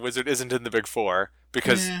sad that the wizard isn't in the big four,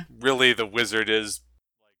 because Eh. really the wizard is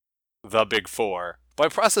the big four. By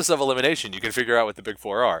process of elimination, you can figure out what the big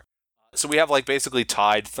four are. So we have like basically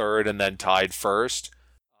tied third and then tied first.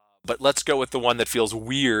 But let's go with the one that feels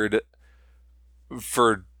weird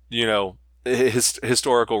for,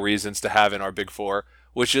 historical reasons to have in our big four,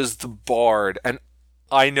 which is the bard. And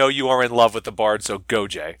I know you are in love with the bard, so go,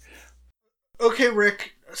 Jay. Okay,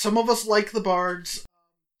 Rick. Some of us like the bards.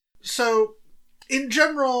 So, in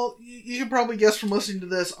general, you can probably guess from listening to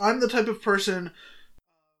this, I'm the type of person,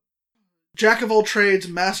 jack of all trades,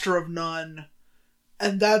 master of none.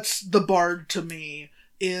 And that's the bard to me,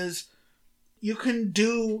 is you can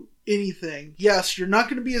do anything. Yes, you're not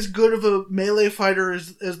going to be as good of a melee fighter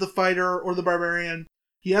as the fighter or the barbarian.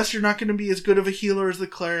 Yes, you're not going to be as good of a healer as the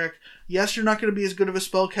cleric. Yes, you're not going to be as good of a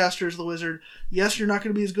spellcaster as the wizard. Yes, you're not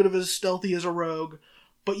going to be as good of as stealthy as a rogue.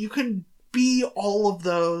 But you can be all of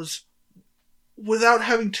those without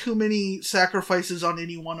having too many sacrifices on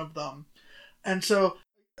any one of them. And so,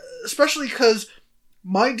 especially because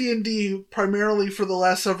my D&D, primarily for the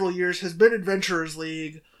last several years, has been Adventurers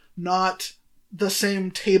League, not the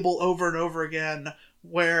same table over and over again,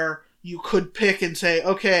 where you could pick and say,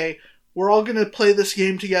 okay, we're all going to play this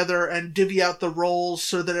game together and divvy out the roles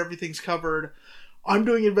so that everything's covered. I'm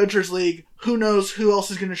doing Adventurers League. Who knows who else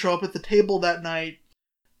is going to show up at the table that night?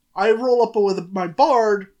 I roll up with my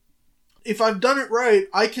bard. If I've done it right,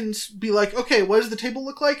 I can be like, okay, what does the table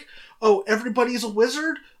look like? Oh, everybody's a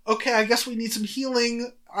wizard? Okay, I guess we need some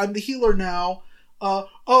healing. I'm the healer now.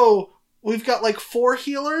 Oh, we've got like 4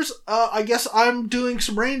 healers? I guess I'm doing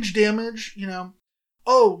some range damage,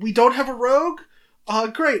 Oh, we don't have a rogue?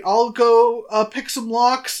 Great. I'll go pick some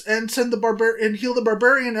locks and send and heal the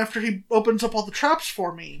barbarian after he opens up all the traps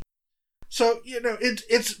for me. So,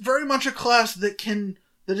 it's very much a class that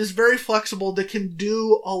is very flexible, that can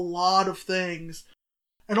do a lot of things.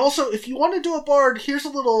 And also, if you want to do a bard, here's a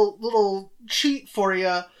little cheat for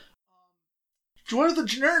you. One of the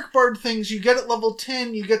generic bard things you get at level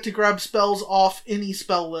 10, you get to grab spells off any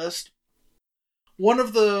spell list. One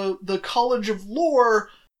of the College of Lore,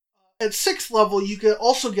 at 6th level, you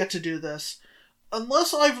also get to do this.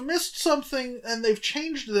 Unless I've missed something and they've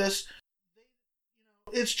changed this,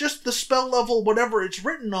 it's just the spell level, whatever it's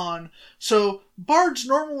written on. So, bards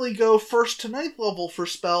normally go 1st to 9th level for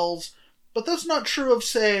spells, but that's not true of,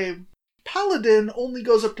 say, Paladin only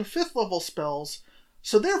goes up to 5th level spells.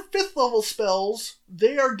 So their 5th level spells,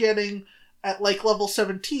 they are getting at like level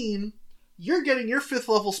 17. You're getting your 5th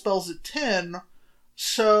level spells at 10.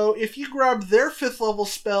 So if you grab their 5th level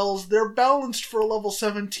spells, they're balanced for level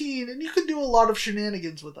 17, and you can do a lot of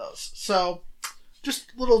shenanigans with those. So,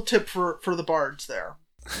 just a little tip for the bards there.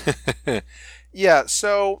 Yeah,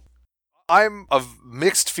 so I'm of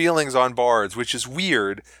mixed feelings on bards, which is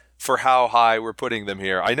weird for how high we're putting them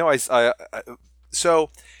here. I know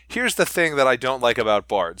so here's the thing that I don't like about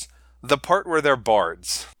bards. The part where they're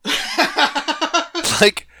bards.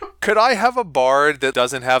 Like, could I have a bard that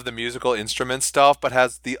doesn't have the musical instrument stuff but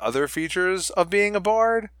has the other features of being a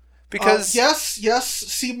bard? Because yes,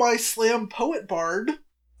 see my slam poet bard.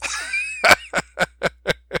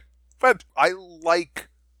 But I like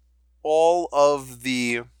all of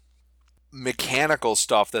the mechanical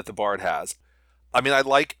stuff that the bard has. I mean, I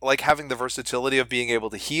like having the versatility of being able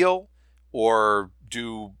to heal or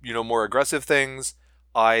do, more aggressive things.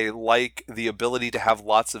 I like the ability to have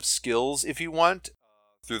lots of skills if you want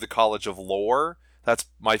through the College of Lore. That's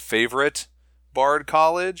my favorite bard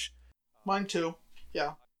college. Mine too.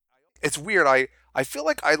 Yeah. It's weird. I feel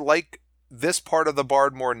like I like this part of the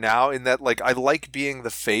bard more now, in that like I like being the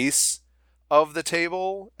face of the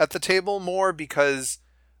table at the table more, because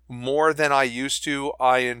more than I used to,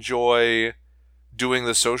 I enjoy doing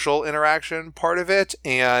the social interaction part of it.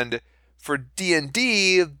 And for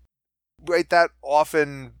D&D, right, that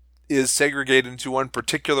often is segregated into one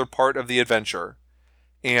particular part of the adventure.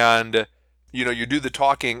 And, you do the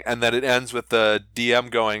talking, and then it ends with the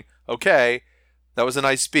DM going, okay, that was a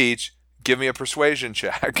nice speech. Give me a persuasion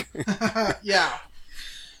check. Yeah.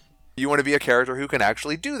 You want to be a character who can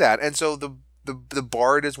actually do that. And so the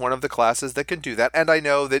bard is one of the classes that can do that. And I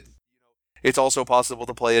know that it's also possible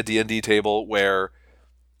to play a D&D table where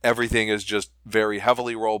everything is just very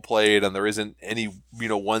heavily role-played and there isn't any,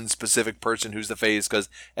 one specific person who's the face, because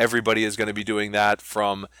everybody is going to be doing that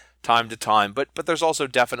from time to time. But there's also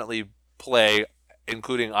definitely play,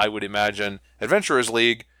 including, I would imagine, Adventurers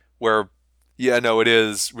League, where, it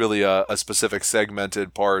is really a specific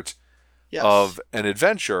segmented part Yes. of an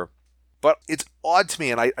adventure. But it's odd to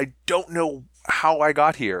me, and I don't know how I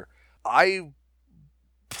got here. I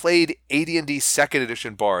played AD&D 2nd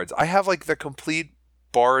edition bards. I have like the complete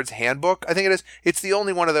Bard's Handbook, I think it is. It's the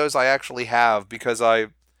only one of those I actually have because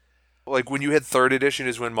like when you hit 3rd edition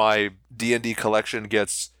is when my D&D collection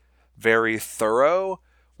gets very thorough.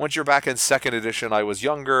 Once you're back in 2nd edition, I was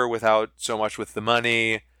younger without so much with the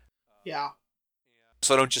money. Yeah.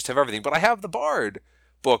 So I don't just have everything, but I have the Bard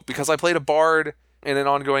book because I played a Bard in an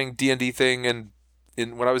ongoing D&D thing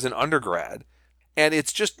when I was in undergrad. And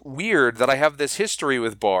it's just weird that I have this history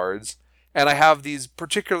with Bards and I have these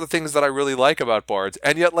particular things that I really like about Bards,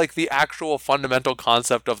 and yet like the actual fundamental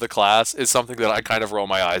concept of the class is something that I kind of roll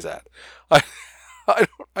my eyes at.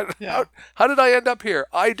 Yeah. How did I end up here?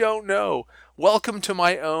 I don't know. Welcome to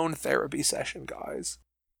my own therapy session, guys.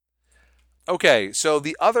 Okay, so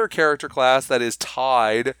the other character class that is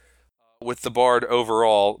tied with the Bard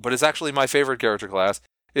overall, but is actually my favorite character class,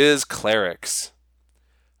 is Clerics.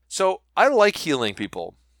 So I like healing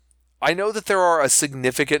people. I know that there are a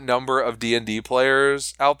significant number of D&D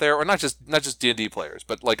players out there, or not just D&D players,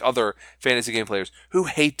 but like other fantasy game players, who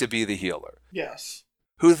hate to be the healer. Yes.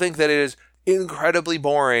 Who think that it is incredibly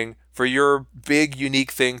boring for your big,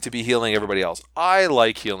 unique thing to be healing everybody else. I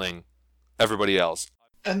like healing everybody else.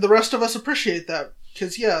 And the rest of us appreciate that,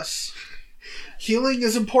 because yes, healing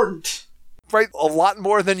is important. Right, a lot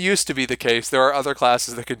more than used to be the case. There are other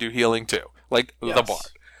classes that can do healing too, like the Bard.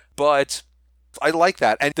 But I like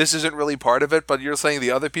that, and this isn't really part of it, but you're saying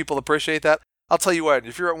the other people appreciate that? I'll tell you what,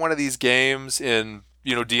 if you're at one of these games in,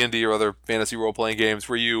 D&D or other fantasy role-playing games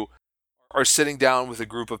where you are sitting down with a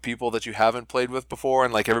group of people that you haven't played with before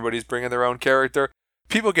and like everybody's bringing their own character,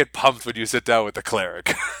 people get pumped when you sit down with the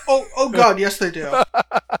cleric. Oh God, yes they do.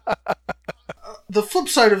 The flip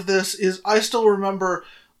side of this is I still remember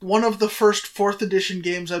one of the first 4th edition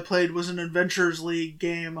games I played was an Adventurers League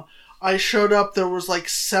game. I showed up, there was like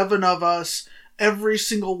 7 of us. Every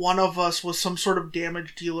single one of us was some sort of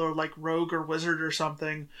damage dealer, like rogue or wizard or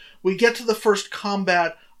something. We get to the first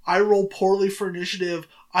combat, I roll poorly for initiative,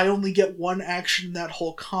 I only get 1 action in that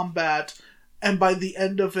whole combat, and by the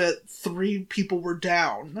end of it, 3 people were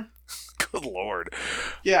down. Good lord.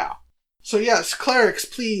 Yeah. So yes, clerics,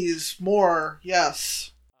 please, more,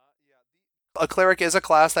 yes. A cleric is a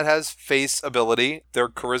class that has face ability. They're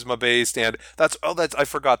charisma based, and I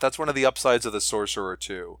forgot. That's one of the upsides of the sorcerer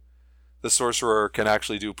too. The sorcerer can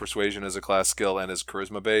actually do persuasion as a class skill and is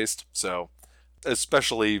charisma based. So,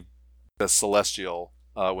 especially the celestial,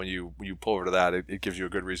 when you pull over to that, it gives you a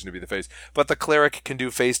good reason to be the face. But the cleric can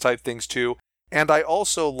do face type things too, and I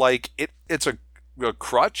also like it. It's a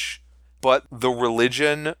crutch, but the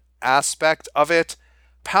religion aspect of it.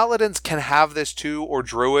 Paladins can have this too, or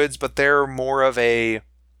druids, but they're more of a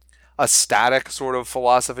static sort of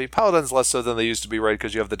philosophy. Paladins less so than they used to be, right?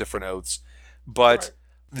 Because you have the different oaths. But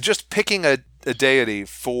just picking a deity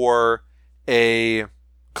for a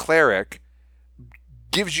cleric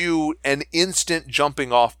gives you an instant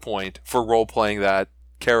jumping off point for role-playing that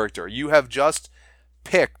character. You have just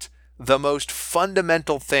picked the most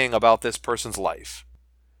fundamental thing about this person's life.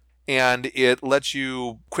 And it lets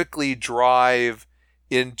you quickly drive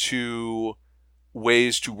into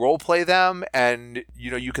ways to roleplay them, and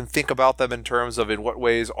you can think about them in terms of in what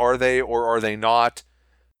ways are they or are they not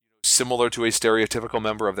similar to a stereotypical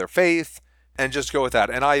member of their faith, and just go with that.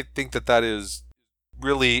 And I think that is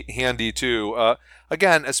really handy too.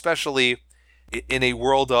 Again, especially in a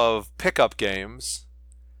world of pickup games,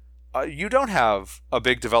 you don't have a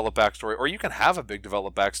big developed backstory, or you can have a big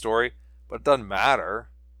developed backstory, but it doesn't matter.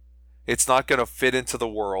 It's not going to fit into the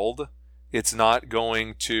world. It's not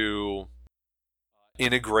going to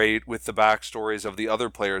integrate with the backstories of the other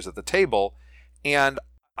players at the table. And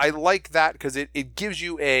I like that because it gives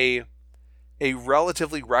you a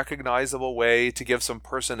relatively recognizable way to give some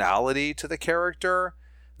personality to the character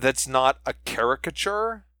that's not a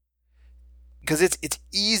caricature. Because it's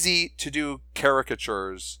easy to do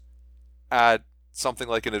caricatures at something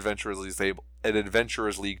like an Adventurers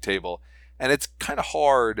League table. And it's kind of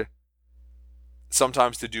hard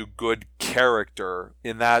sometimes to do good character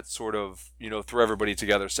in that sort of, throw everybody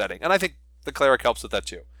together setting. And I think the cleric helps with that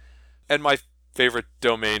too. And my favorite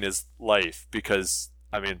domain is life, because,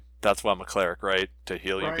 that's why I'm a cleric, right? To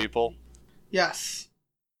heal you people. Yes.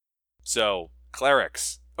 So,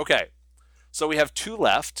 clerics. Okay. So we have 2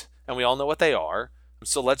 left, and we all know what they are.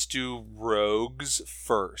 So let's do rogues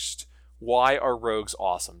first. Why are rogues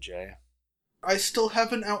awesome, Jay? I still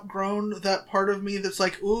haven't outgrown that part of me that's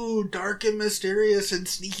like, ooh, dark and mysterious and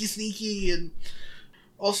sneaky, and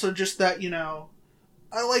also just that,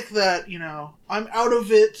 I like that, I'm out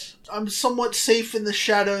of it, I'm somewhat safe in the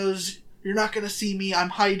shadows, you're not gonna see me, I'm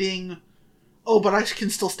hiding, oh, but I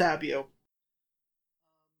can still stab you.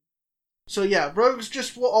 So yeah, rogues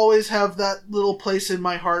just will always have that little place in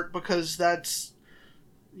my heart, because that's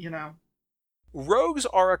you know. Rogues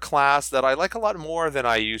are a class that I like a lot more than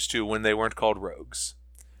I used to when they weren't called rogues.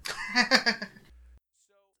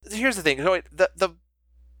 Here's the thing. So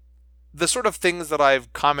the sort of things that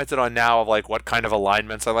I've commented on now of like what kind of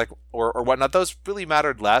alignments I like or whatnot, those really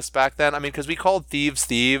mattered less back then. I mean, because we called thieves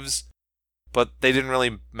thieves, but they didn't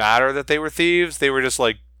really matter that they were thieves. They were just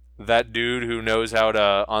like that dude who knows how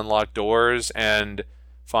to unlock doors and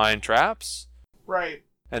find traps. Right.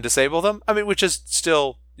 And disable them. I mean, which is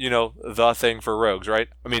still, the thing for rogues, right?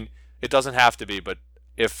 I mean, it doesn't have to be, but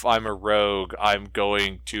if I'm a rogue, I'm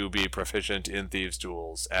going to be proficient in thieves'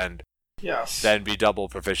 tools and yes, then be double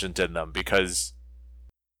proficient in them, because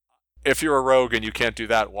if you're a rogue and you can't do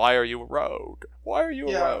that, why are you a rogue? Why are you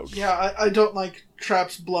a rogue? Yeah, I don't like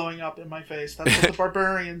traps blowing up in my face. That's what the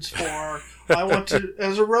barbarian's for. I want to,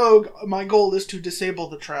 as a rogue, my goal is to disable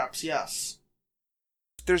the traps, yes.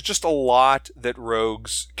 There's just a lot that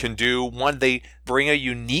rogues can do. One, they bring a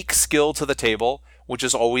unique skill to the table, which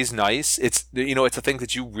is always nice. It's it's a thing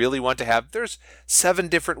that you really want to have. There's 7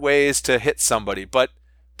 different ways to hit somebody, but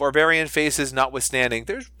barbarian faces notwithstanding,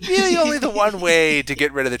 there's really only the one way to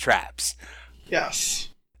get rid of the traps. Yes.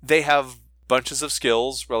 They have bunches of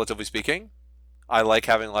skills, relatively speaking. I like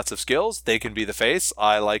having lots of skills. They can be the face.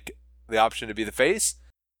 I like the option to be the face.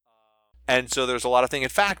 And so there's a lot of things. In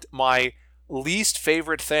fact, my least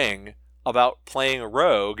favorite thing about playing a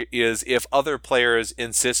rogue is if other players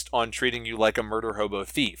insist on treating you like a murder hobo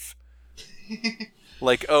thief.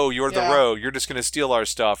 Like, oh, you're the rogue, you're just going to steal our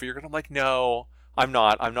stuff. You're going to be like, no, I'm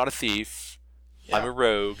not a thief. Yeah. I'm a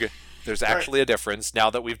rogue. There's actually a difference now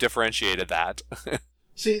that we've differentiated that.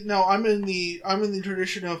 See, no, I'm in the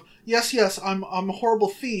tradition of, yes, I'm a horrible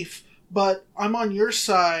thief, but I'm on your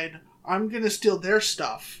side. I'm going to steal their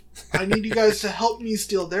stuff. I need you guys to help me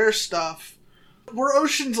steal their stuff. We're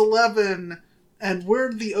Ocean's 11, and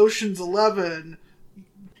we're the Ocean's 11.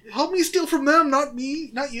 Help me steal from them, not me,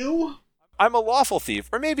 not you. I'm a lawful thief,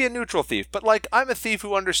 or maybe a neutral thief, but, like, I'm a thief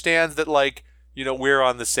who understands that, like, we're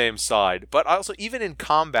on the same side. But also, even in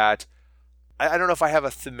combat, I don't know if I have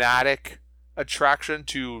a thematic attraction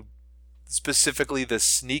to specifically the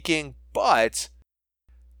sneaking, but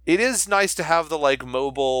it is nice to have the, like,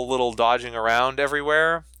 mobile little dodging around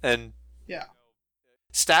everywhere, and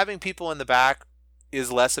stabbing people in the back is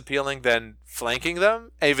less appealing than flanking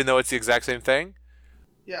them, even though it's the exact same thing.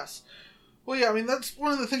 Yes. Well, yeah, I mean, that's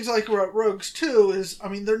one of the things I like about rogues, too, is, I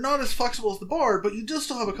mean, they're not as flexible as the bard, but you do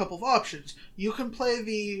still have a couple of options. You can play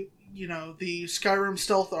the Skyrim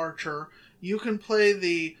stealth archer. You can play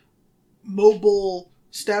the mobile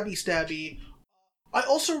stabby. I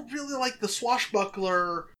also really like the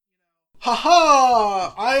swashbuckler.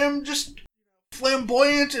 Haha! I am just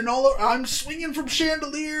flamboyant and I'm swinging from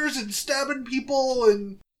chandeliers and stabbing people,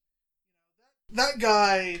 and that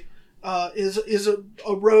guy is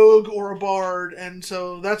a rogue or a bard, and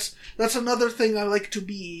so that's another thing I like to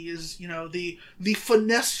be, is the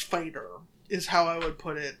finesse fighter is how I would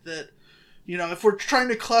put it. That if we're trying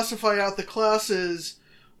to classify out the classes,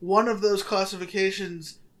 one of those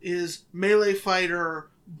classifications is melee fighter,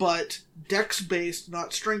 but dex-based,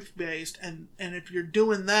 not strength-based, and if you're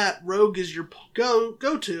doing that, rogue is your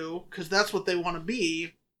go-to, because that's what they want to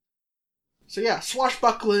be. So yeah,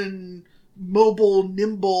 swashbuckling, mobile,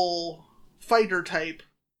 nimble, fighter type.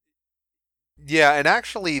 Yeah, and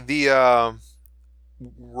actually the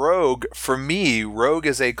rogue, for me, rogue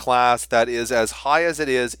is a class that is as high as it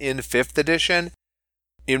is in 5th edition,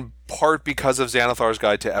 in part because of Xanathar's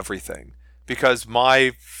Guide to Everything. Because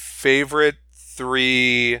my favorite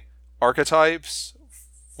 3 archetypes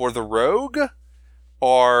for the rogue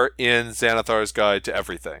are in Xanathar's Guide to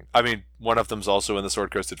Everything. I mean, one of them's also in the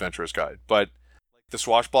Sword Coast Adventurer's Guide, but the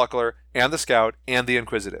Swashbuckler and the Scout and the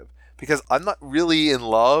Inquisitive. Because I'm not really in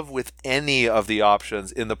love with any of the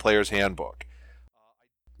options in the player's handbook.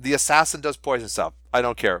 The Assassin does poison stuff. I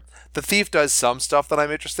don't care. The Thief does some stuff that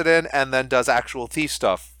I'm interested in, and then does actual thief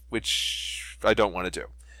stuff, which I don't want to do.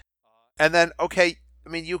 And then, okay, I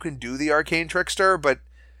mean, you can do the Arcane Trickster, but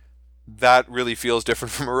that really feels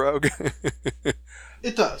different from a rogue.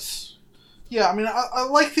 It does. Yeah, I mean, I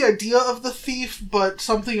like the idea of the thief, but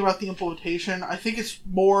something about the implementation, I think it's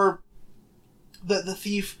more that the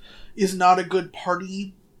thief is not a good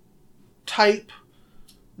party type.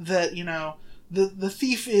 That, the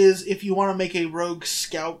thief is, if you want to make a rogue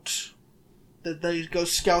scout, that they go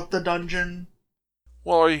scout the dungeon.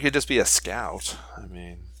 Well, or you could just be a scout. I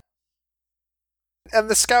mean... And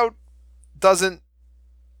the scout doesn't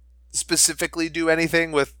specifically do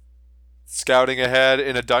anything with scouting ahead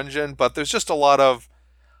in a dungeon, but there's just a lot of...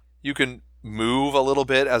 You can move a little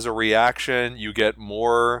bit as a reaction, you get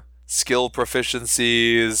more skill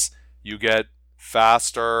proficiencies, you get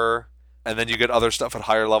faster, and then you get other stuff at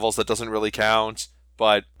higher levels that doesn't really count.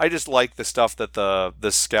 But I just like the stuff that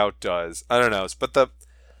the scout does. I don't know, but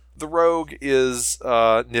the rogue is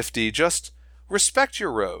nifty. Just respect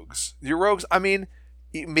your rogues. Your rogues, I mean,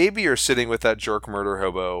 maybe you're sitting with that jerk murder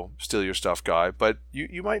hobo, steal your stuff guy, but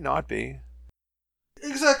you might not be.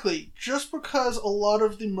 Exactly. Just because a lot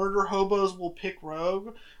of the murder hobos will pick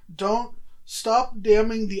rogue, don't stop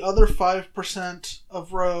damning the other 5%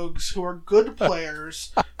 of rogues who are good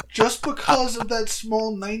players just because of that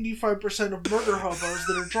small 95% of murder hobos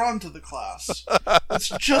that are drawn to the class. It's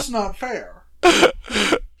just not fair.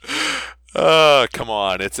 Come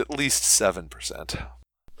on. It's at least 7%.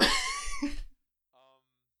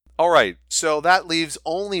 All right. So that leaves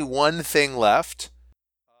only one thing left.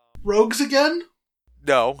 Rogues again?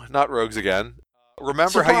 No, not rogues again.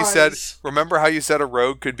 Remember Surprise. how you said a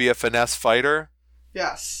rogue could be a finesse fighter?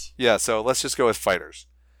 Yes. Yeah, so let's just go with fighters.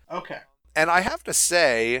 Okay. And I have to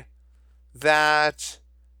say that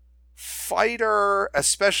fighter,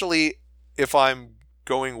 especially if I'm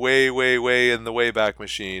going way, way, way in the Wayback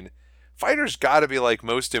Machine, fighter's got to be like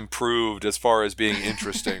most improved as far as being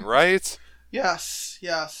interesting, right? Yes,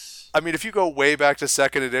 yes. I mean, if you go way back to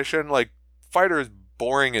 2nd edition, like, fighter is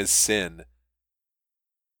boring as sin.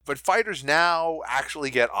 But fighters now actually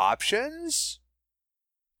get options?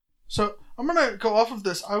 So, I'm going to go off of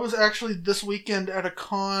this. I was actually this weekend at a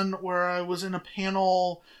con where I was in a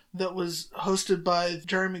panel that was hosted by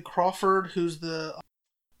Jeremy Crawford, who's the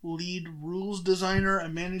lead rules designer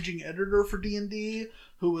and managing editor for D&D,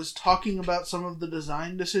 who was talking about some of the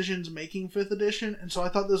design decisions making 5th edition. And so I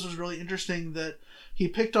thought this was really interesting that he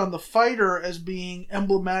picked on the fighter as being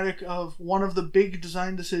emblematic of one of the big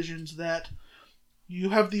design decisions, that you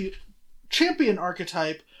have the champion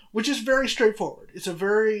archetype, which is very straightforward. It's a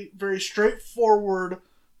very, very straightforward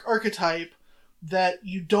archetype that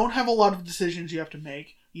you don't have a lot of decisions you have to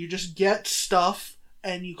make. You just get stuff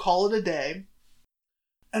and you call it a day.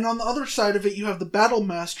 And on the other side of it, you have the Battle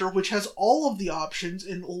Master, which has all of the options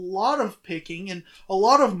and a lot of picking and a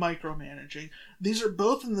lot of micromanaging. These are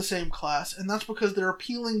both in the same class, and that's because they're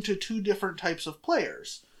appealing to two different types of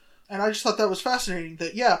players. And I just thought that was fascinating,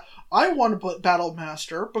 that, yeah, I want to put Battle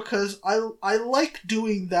Master because I like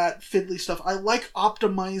doing that fiddly stuff. I like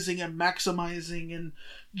optimizing and maximizing and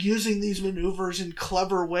using these maneuvers in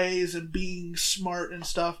clever ways and being smart and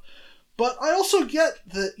stuff. But I also get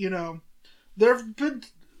that, you know, there have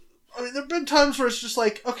been times where it's just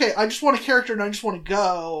like, okay, I just want a character and I just want to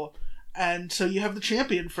go. And so you have the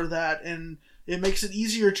champion for that, and it makes it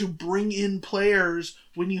easier to bring in players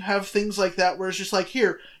when you have things like that, where it's just like,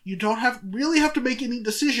 here, you don't really have to make any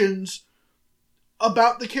decisions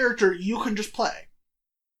about the character. You can just play.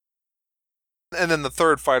 And then the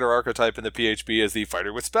third fighter archetype in the PHB is the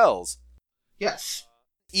fighter with spells. Yes.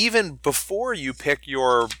 Even before you pick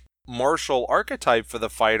your martial archetype for the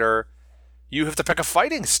fighter, you have to pick a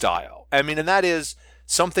fighting style. I mean, and that is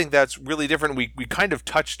something that's really different. We kind of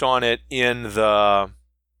touched on it in the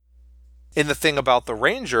thing about the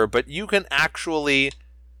ranger, but you can actually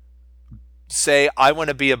say, I want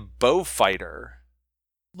to be a bow fighter.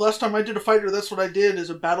 Last time I did a fighter, that's what I did, is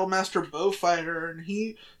a Battle Master bow fighter, and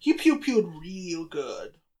he pew-pewed real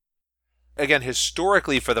good. Again,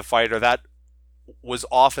 historically for the fighter, that was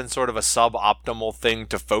often sort of a suboptimal thing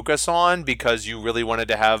to focus on, because you really wanted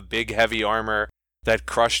to have big, heavy armor that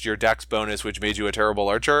crushed your dex bonus, which made you a terrible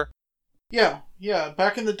archer. Yeah.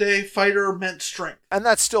 Back in the day, fighter meant strength. And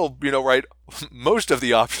that's still, right, most of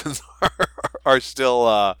the options are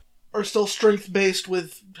still... Are still strength-based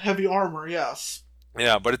with heavy armor, yes.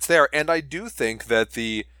 Yeah, but it's there. And I do think that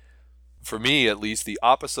for me at least, the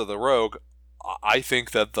opposite of the rogue, I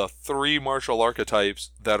think that the three martial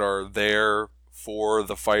archetypes that are there for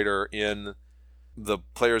the fighter in the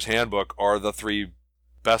player's handbook are the three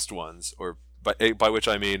best ones, or by which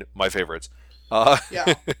I mean my favorites.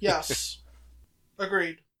 Yeah, yes.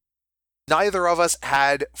 Agreed. Neither of us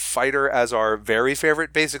had fighter as our very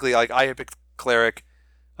favorite. Basically, like, I had picked cleric,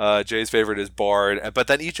 Jay's favorite is bard, but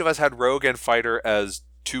then each of us had rogue and fighter as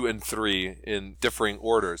 2 and 3 in differing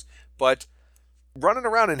orders. But running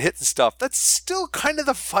around and hitting stuff, that's still kind of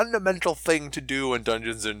the fundamental thing to do in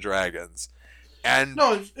Dungeons and Dragons. And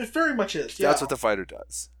no, it very much is. Yeah. That's what the fighter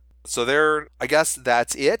does. So I guess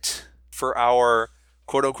that's it for our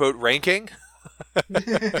quote-unquote ranking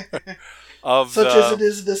of such as it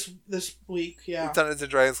is this week. Yeah, Dungeons and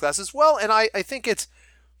Dragons classes. Well, and I think it's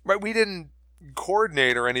right. We didn't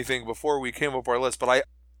coordinate or anything before we came up with our list, but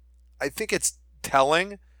I think it's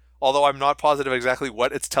telling although I'm not positive exactly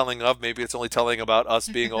what it's telling of. Maybe it's only telling about us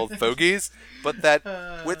being old fogies. But that,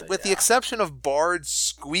 with the exception of bards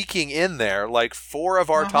squeaking in there, like 4 of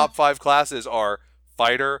our top 5 classes are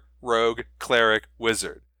fighter, rogue, cleric,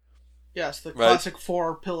 wizard. Yes, the classic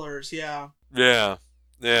 4 pillars, yeah. Yeah,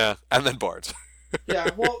 and then bards. Yeah,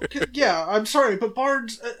 well, yeah, I'm sorry, but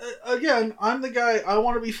bards, again, I'm the guy, I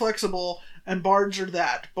want to be flexible, and bards are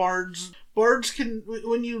that. Bards can,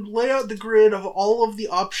 when you lay out the grid of all of the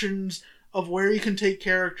options of where you can take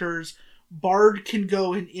characters, bard can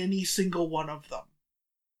go in any single one of them.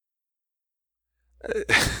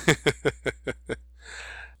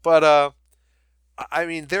 But, I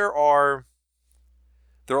mean, there are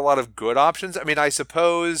a lot of good options. I mean, I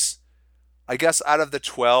guess out of the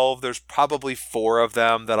 12, there's probably 4 of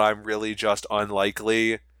them that I'm really just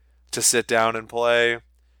unlikely to sit down and play.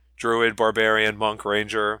 Druid, Barbarian, Monk,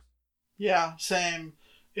 Ranger. Yeah, same.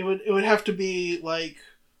 It would have to be like,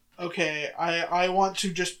 okay, I want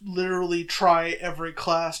to just literally try every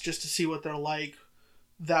class just to see what they're like.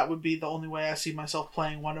 That would be the only way I see myself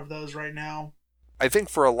playing one of those right now. I think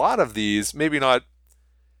for a lot of these, maybe not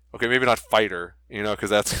fighter, because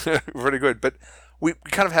that's pretty good, but we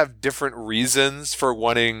kind of have different reasons for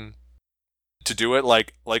wanting to do it.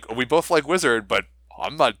 Like we both like wizard, but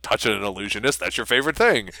I'm not touching an illusionist. That's your favorite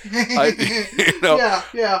thing.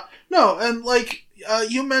 Yeah. No, and like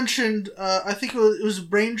you mentioned, I think it was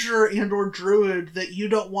ranger and or druid that you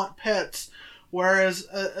don't want pets. Whereas,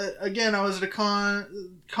 again, I was at a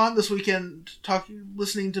con this weekend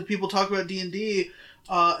listening to people talk about D&D,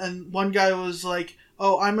 and one guy was like,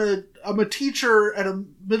 "Oh, I'm a teacher at a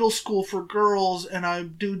middle school for girls, and I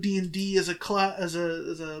do D&D as a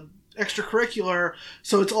extracurricular,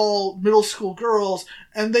 so it's all middle school girls,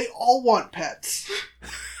 and they all want pets."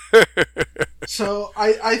 So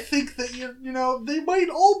I think that they might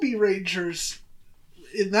all be rangers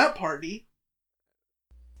in that party.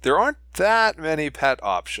 There aren't that many pet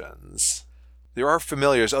options. There are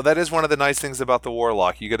familiars. Oh, that is one of the nice things about the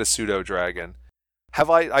Warlock. You get a pseudo-dragon.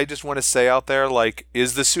 I just want to say out there, like,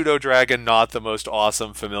 is the pseudo-dragon not the most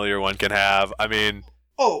awesome familiar one can have? I mean...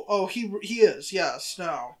 Oh, he is, yes,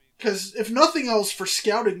 no. Because if nothing else, for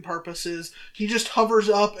scouting purposes, he just hovers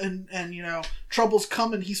up and trouble's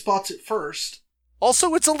coming, he spots it first.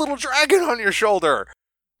 Also, it's a little dragon on your shoulder!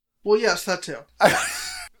 Well, yes, that too.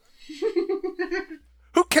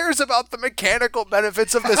 Who cares about the mechanical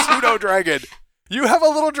benefits of the pseudo-dragon? You have a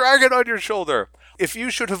little dragon on your shoulder. If you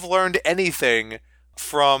should have learned anything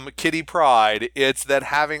from Kitty Pryde, it's that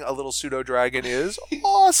having a little pseudo-dragon is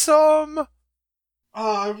awesome!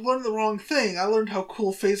 I've learned the wrong thing. I learned how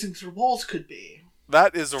cool phasing through walls could be.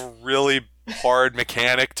 That is a really hard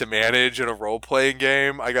mechanic to manage in a role-playing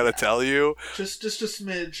game, I gotta tell you. Just a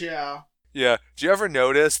smidge, yeah. Yeah. Do you ever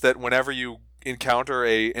notice that whenever you encounter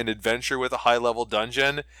an adventure with a high-level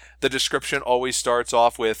dungeon, the description always starts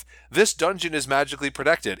off with, "This dungeon is magically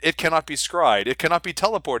protected. It cannot be scryed. It cannot be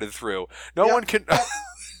teleported through. No one can..."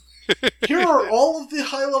 Here are all of the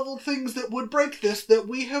high-level things that would break this that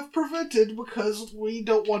we have prevented because we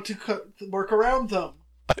don't want to work around them.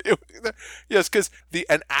 Yes, because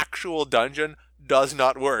an actual dungeon does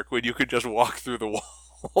not work when you can just walk through the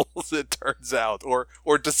walls, it turns out,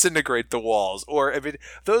 or disintegrate the walls, or, I mean,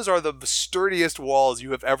 those are the sturdiest walls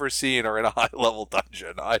you have ever seen are in a high-level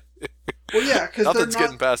dungeon. Well, yeah, because nothing's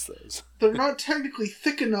getting past those. They're not technically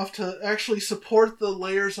thick enough to actually support the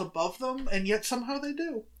layers above them, and yet somehow they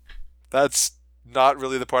do. That's not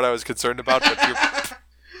really the part I was concerned about, but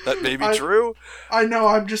that may be true. I know,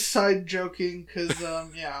 I'm just side joking, because,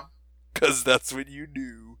 yeah. Because that's what you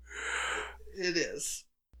do. It is.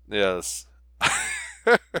 Yes.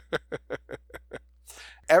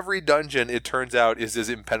 Every dungeon, it turns out, is as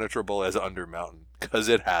impenetrable as Undermountain, because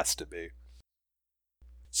it has to be.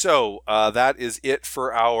 So, that is it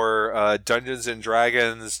for our Dungeons &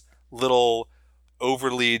 Dragons little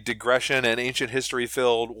overly digression and ancient history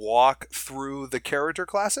filled walk through the character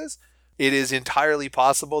classes. It is entirely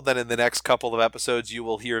possible that in the next couple of episodes you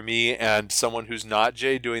will hear me and someone who's not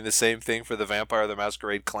Jay doing the same thing for the Vampire the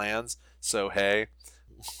Masquerade clans. So hey,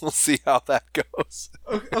 we'll see how that goes.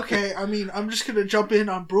 Okay, I mean, I'm just gonna jump in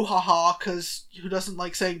on brouhaha, because who doesn't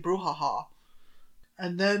like saying brouhaha?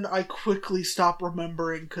 And then I quickly stop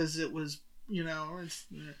remembering because it was,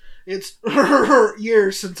 it's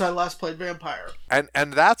years since I last played Vampire.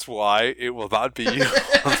 And that's why it will not be you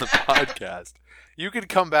on the podcast. You could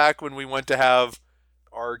come back when we want to have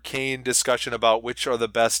arcane discussion about which are the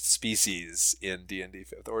best species in D&D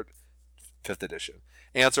 5th edition.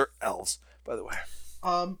 Answer, elves, by the way.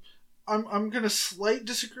 I'm gonna slight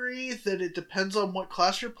disagree that it depends on what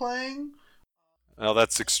class you're playing. Well,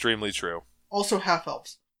 that's extremely true. Also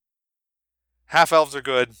half-elves. Half elves are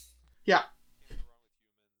good. Yeah.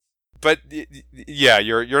 But yeah,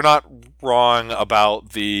 you're not wrong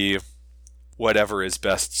about the whatever is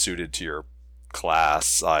best suited to your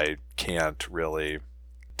class. I can't really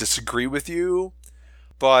disagree with you.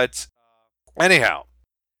 But anyhow,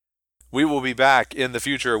 we will be back in the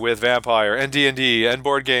future with Vampire and D&D and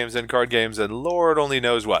board games and card games and Lord only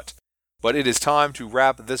knows what. But it is time to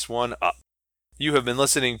wrap this one up. You have been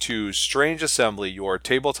listening to Strange Assembly, your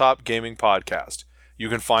tabletop gaming podcast. You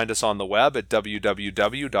can find us on the web at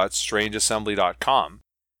www.strangeassembly.com.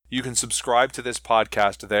 You can subscribe to this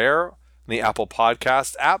podcast there, in the Apple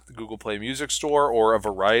Podcast app, the Google Play Music Store, or a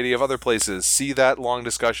variety of other places. See that long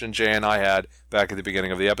discussion Jay and I had back at the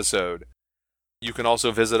beginning of the episode. You can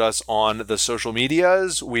also visit us on the social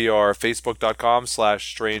medias. We are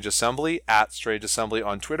facebook.com/strangeassembly, @strangeassembly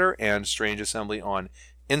on Twitter, and strangeassembly on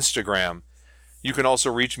Instagram. You can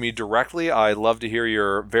also reach me directly. I love to hear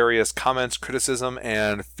your various comments, criticism,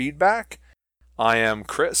 and feedback. I am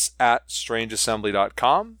Chris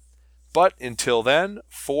 @strangeassembly.com. But until then,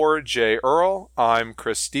 for Jay Earl, I'm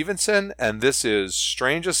Chris Stevenson, and this is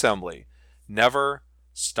Strange Assembly. Never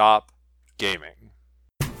stop gaming.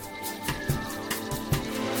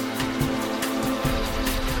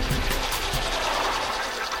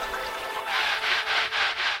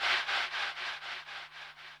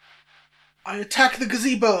 I attack the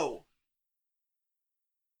gazebo.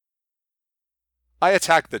 I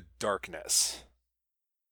attack the darkness.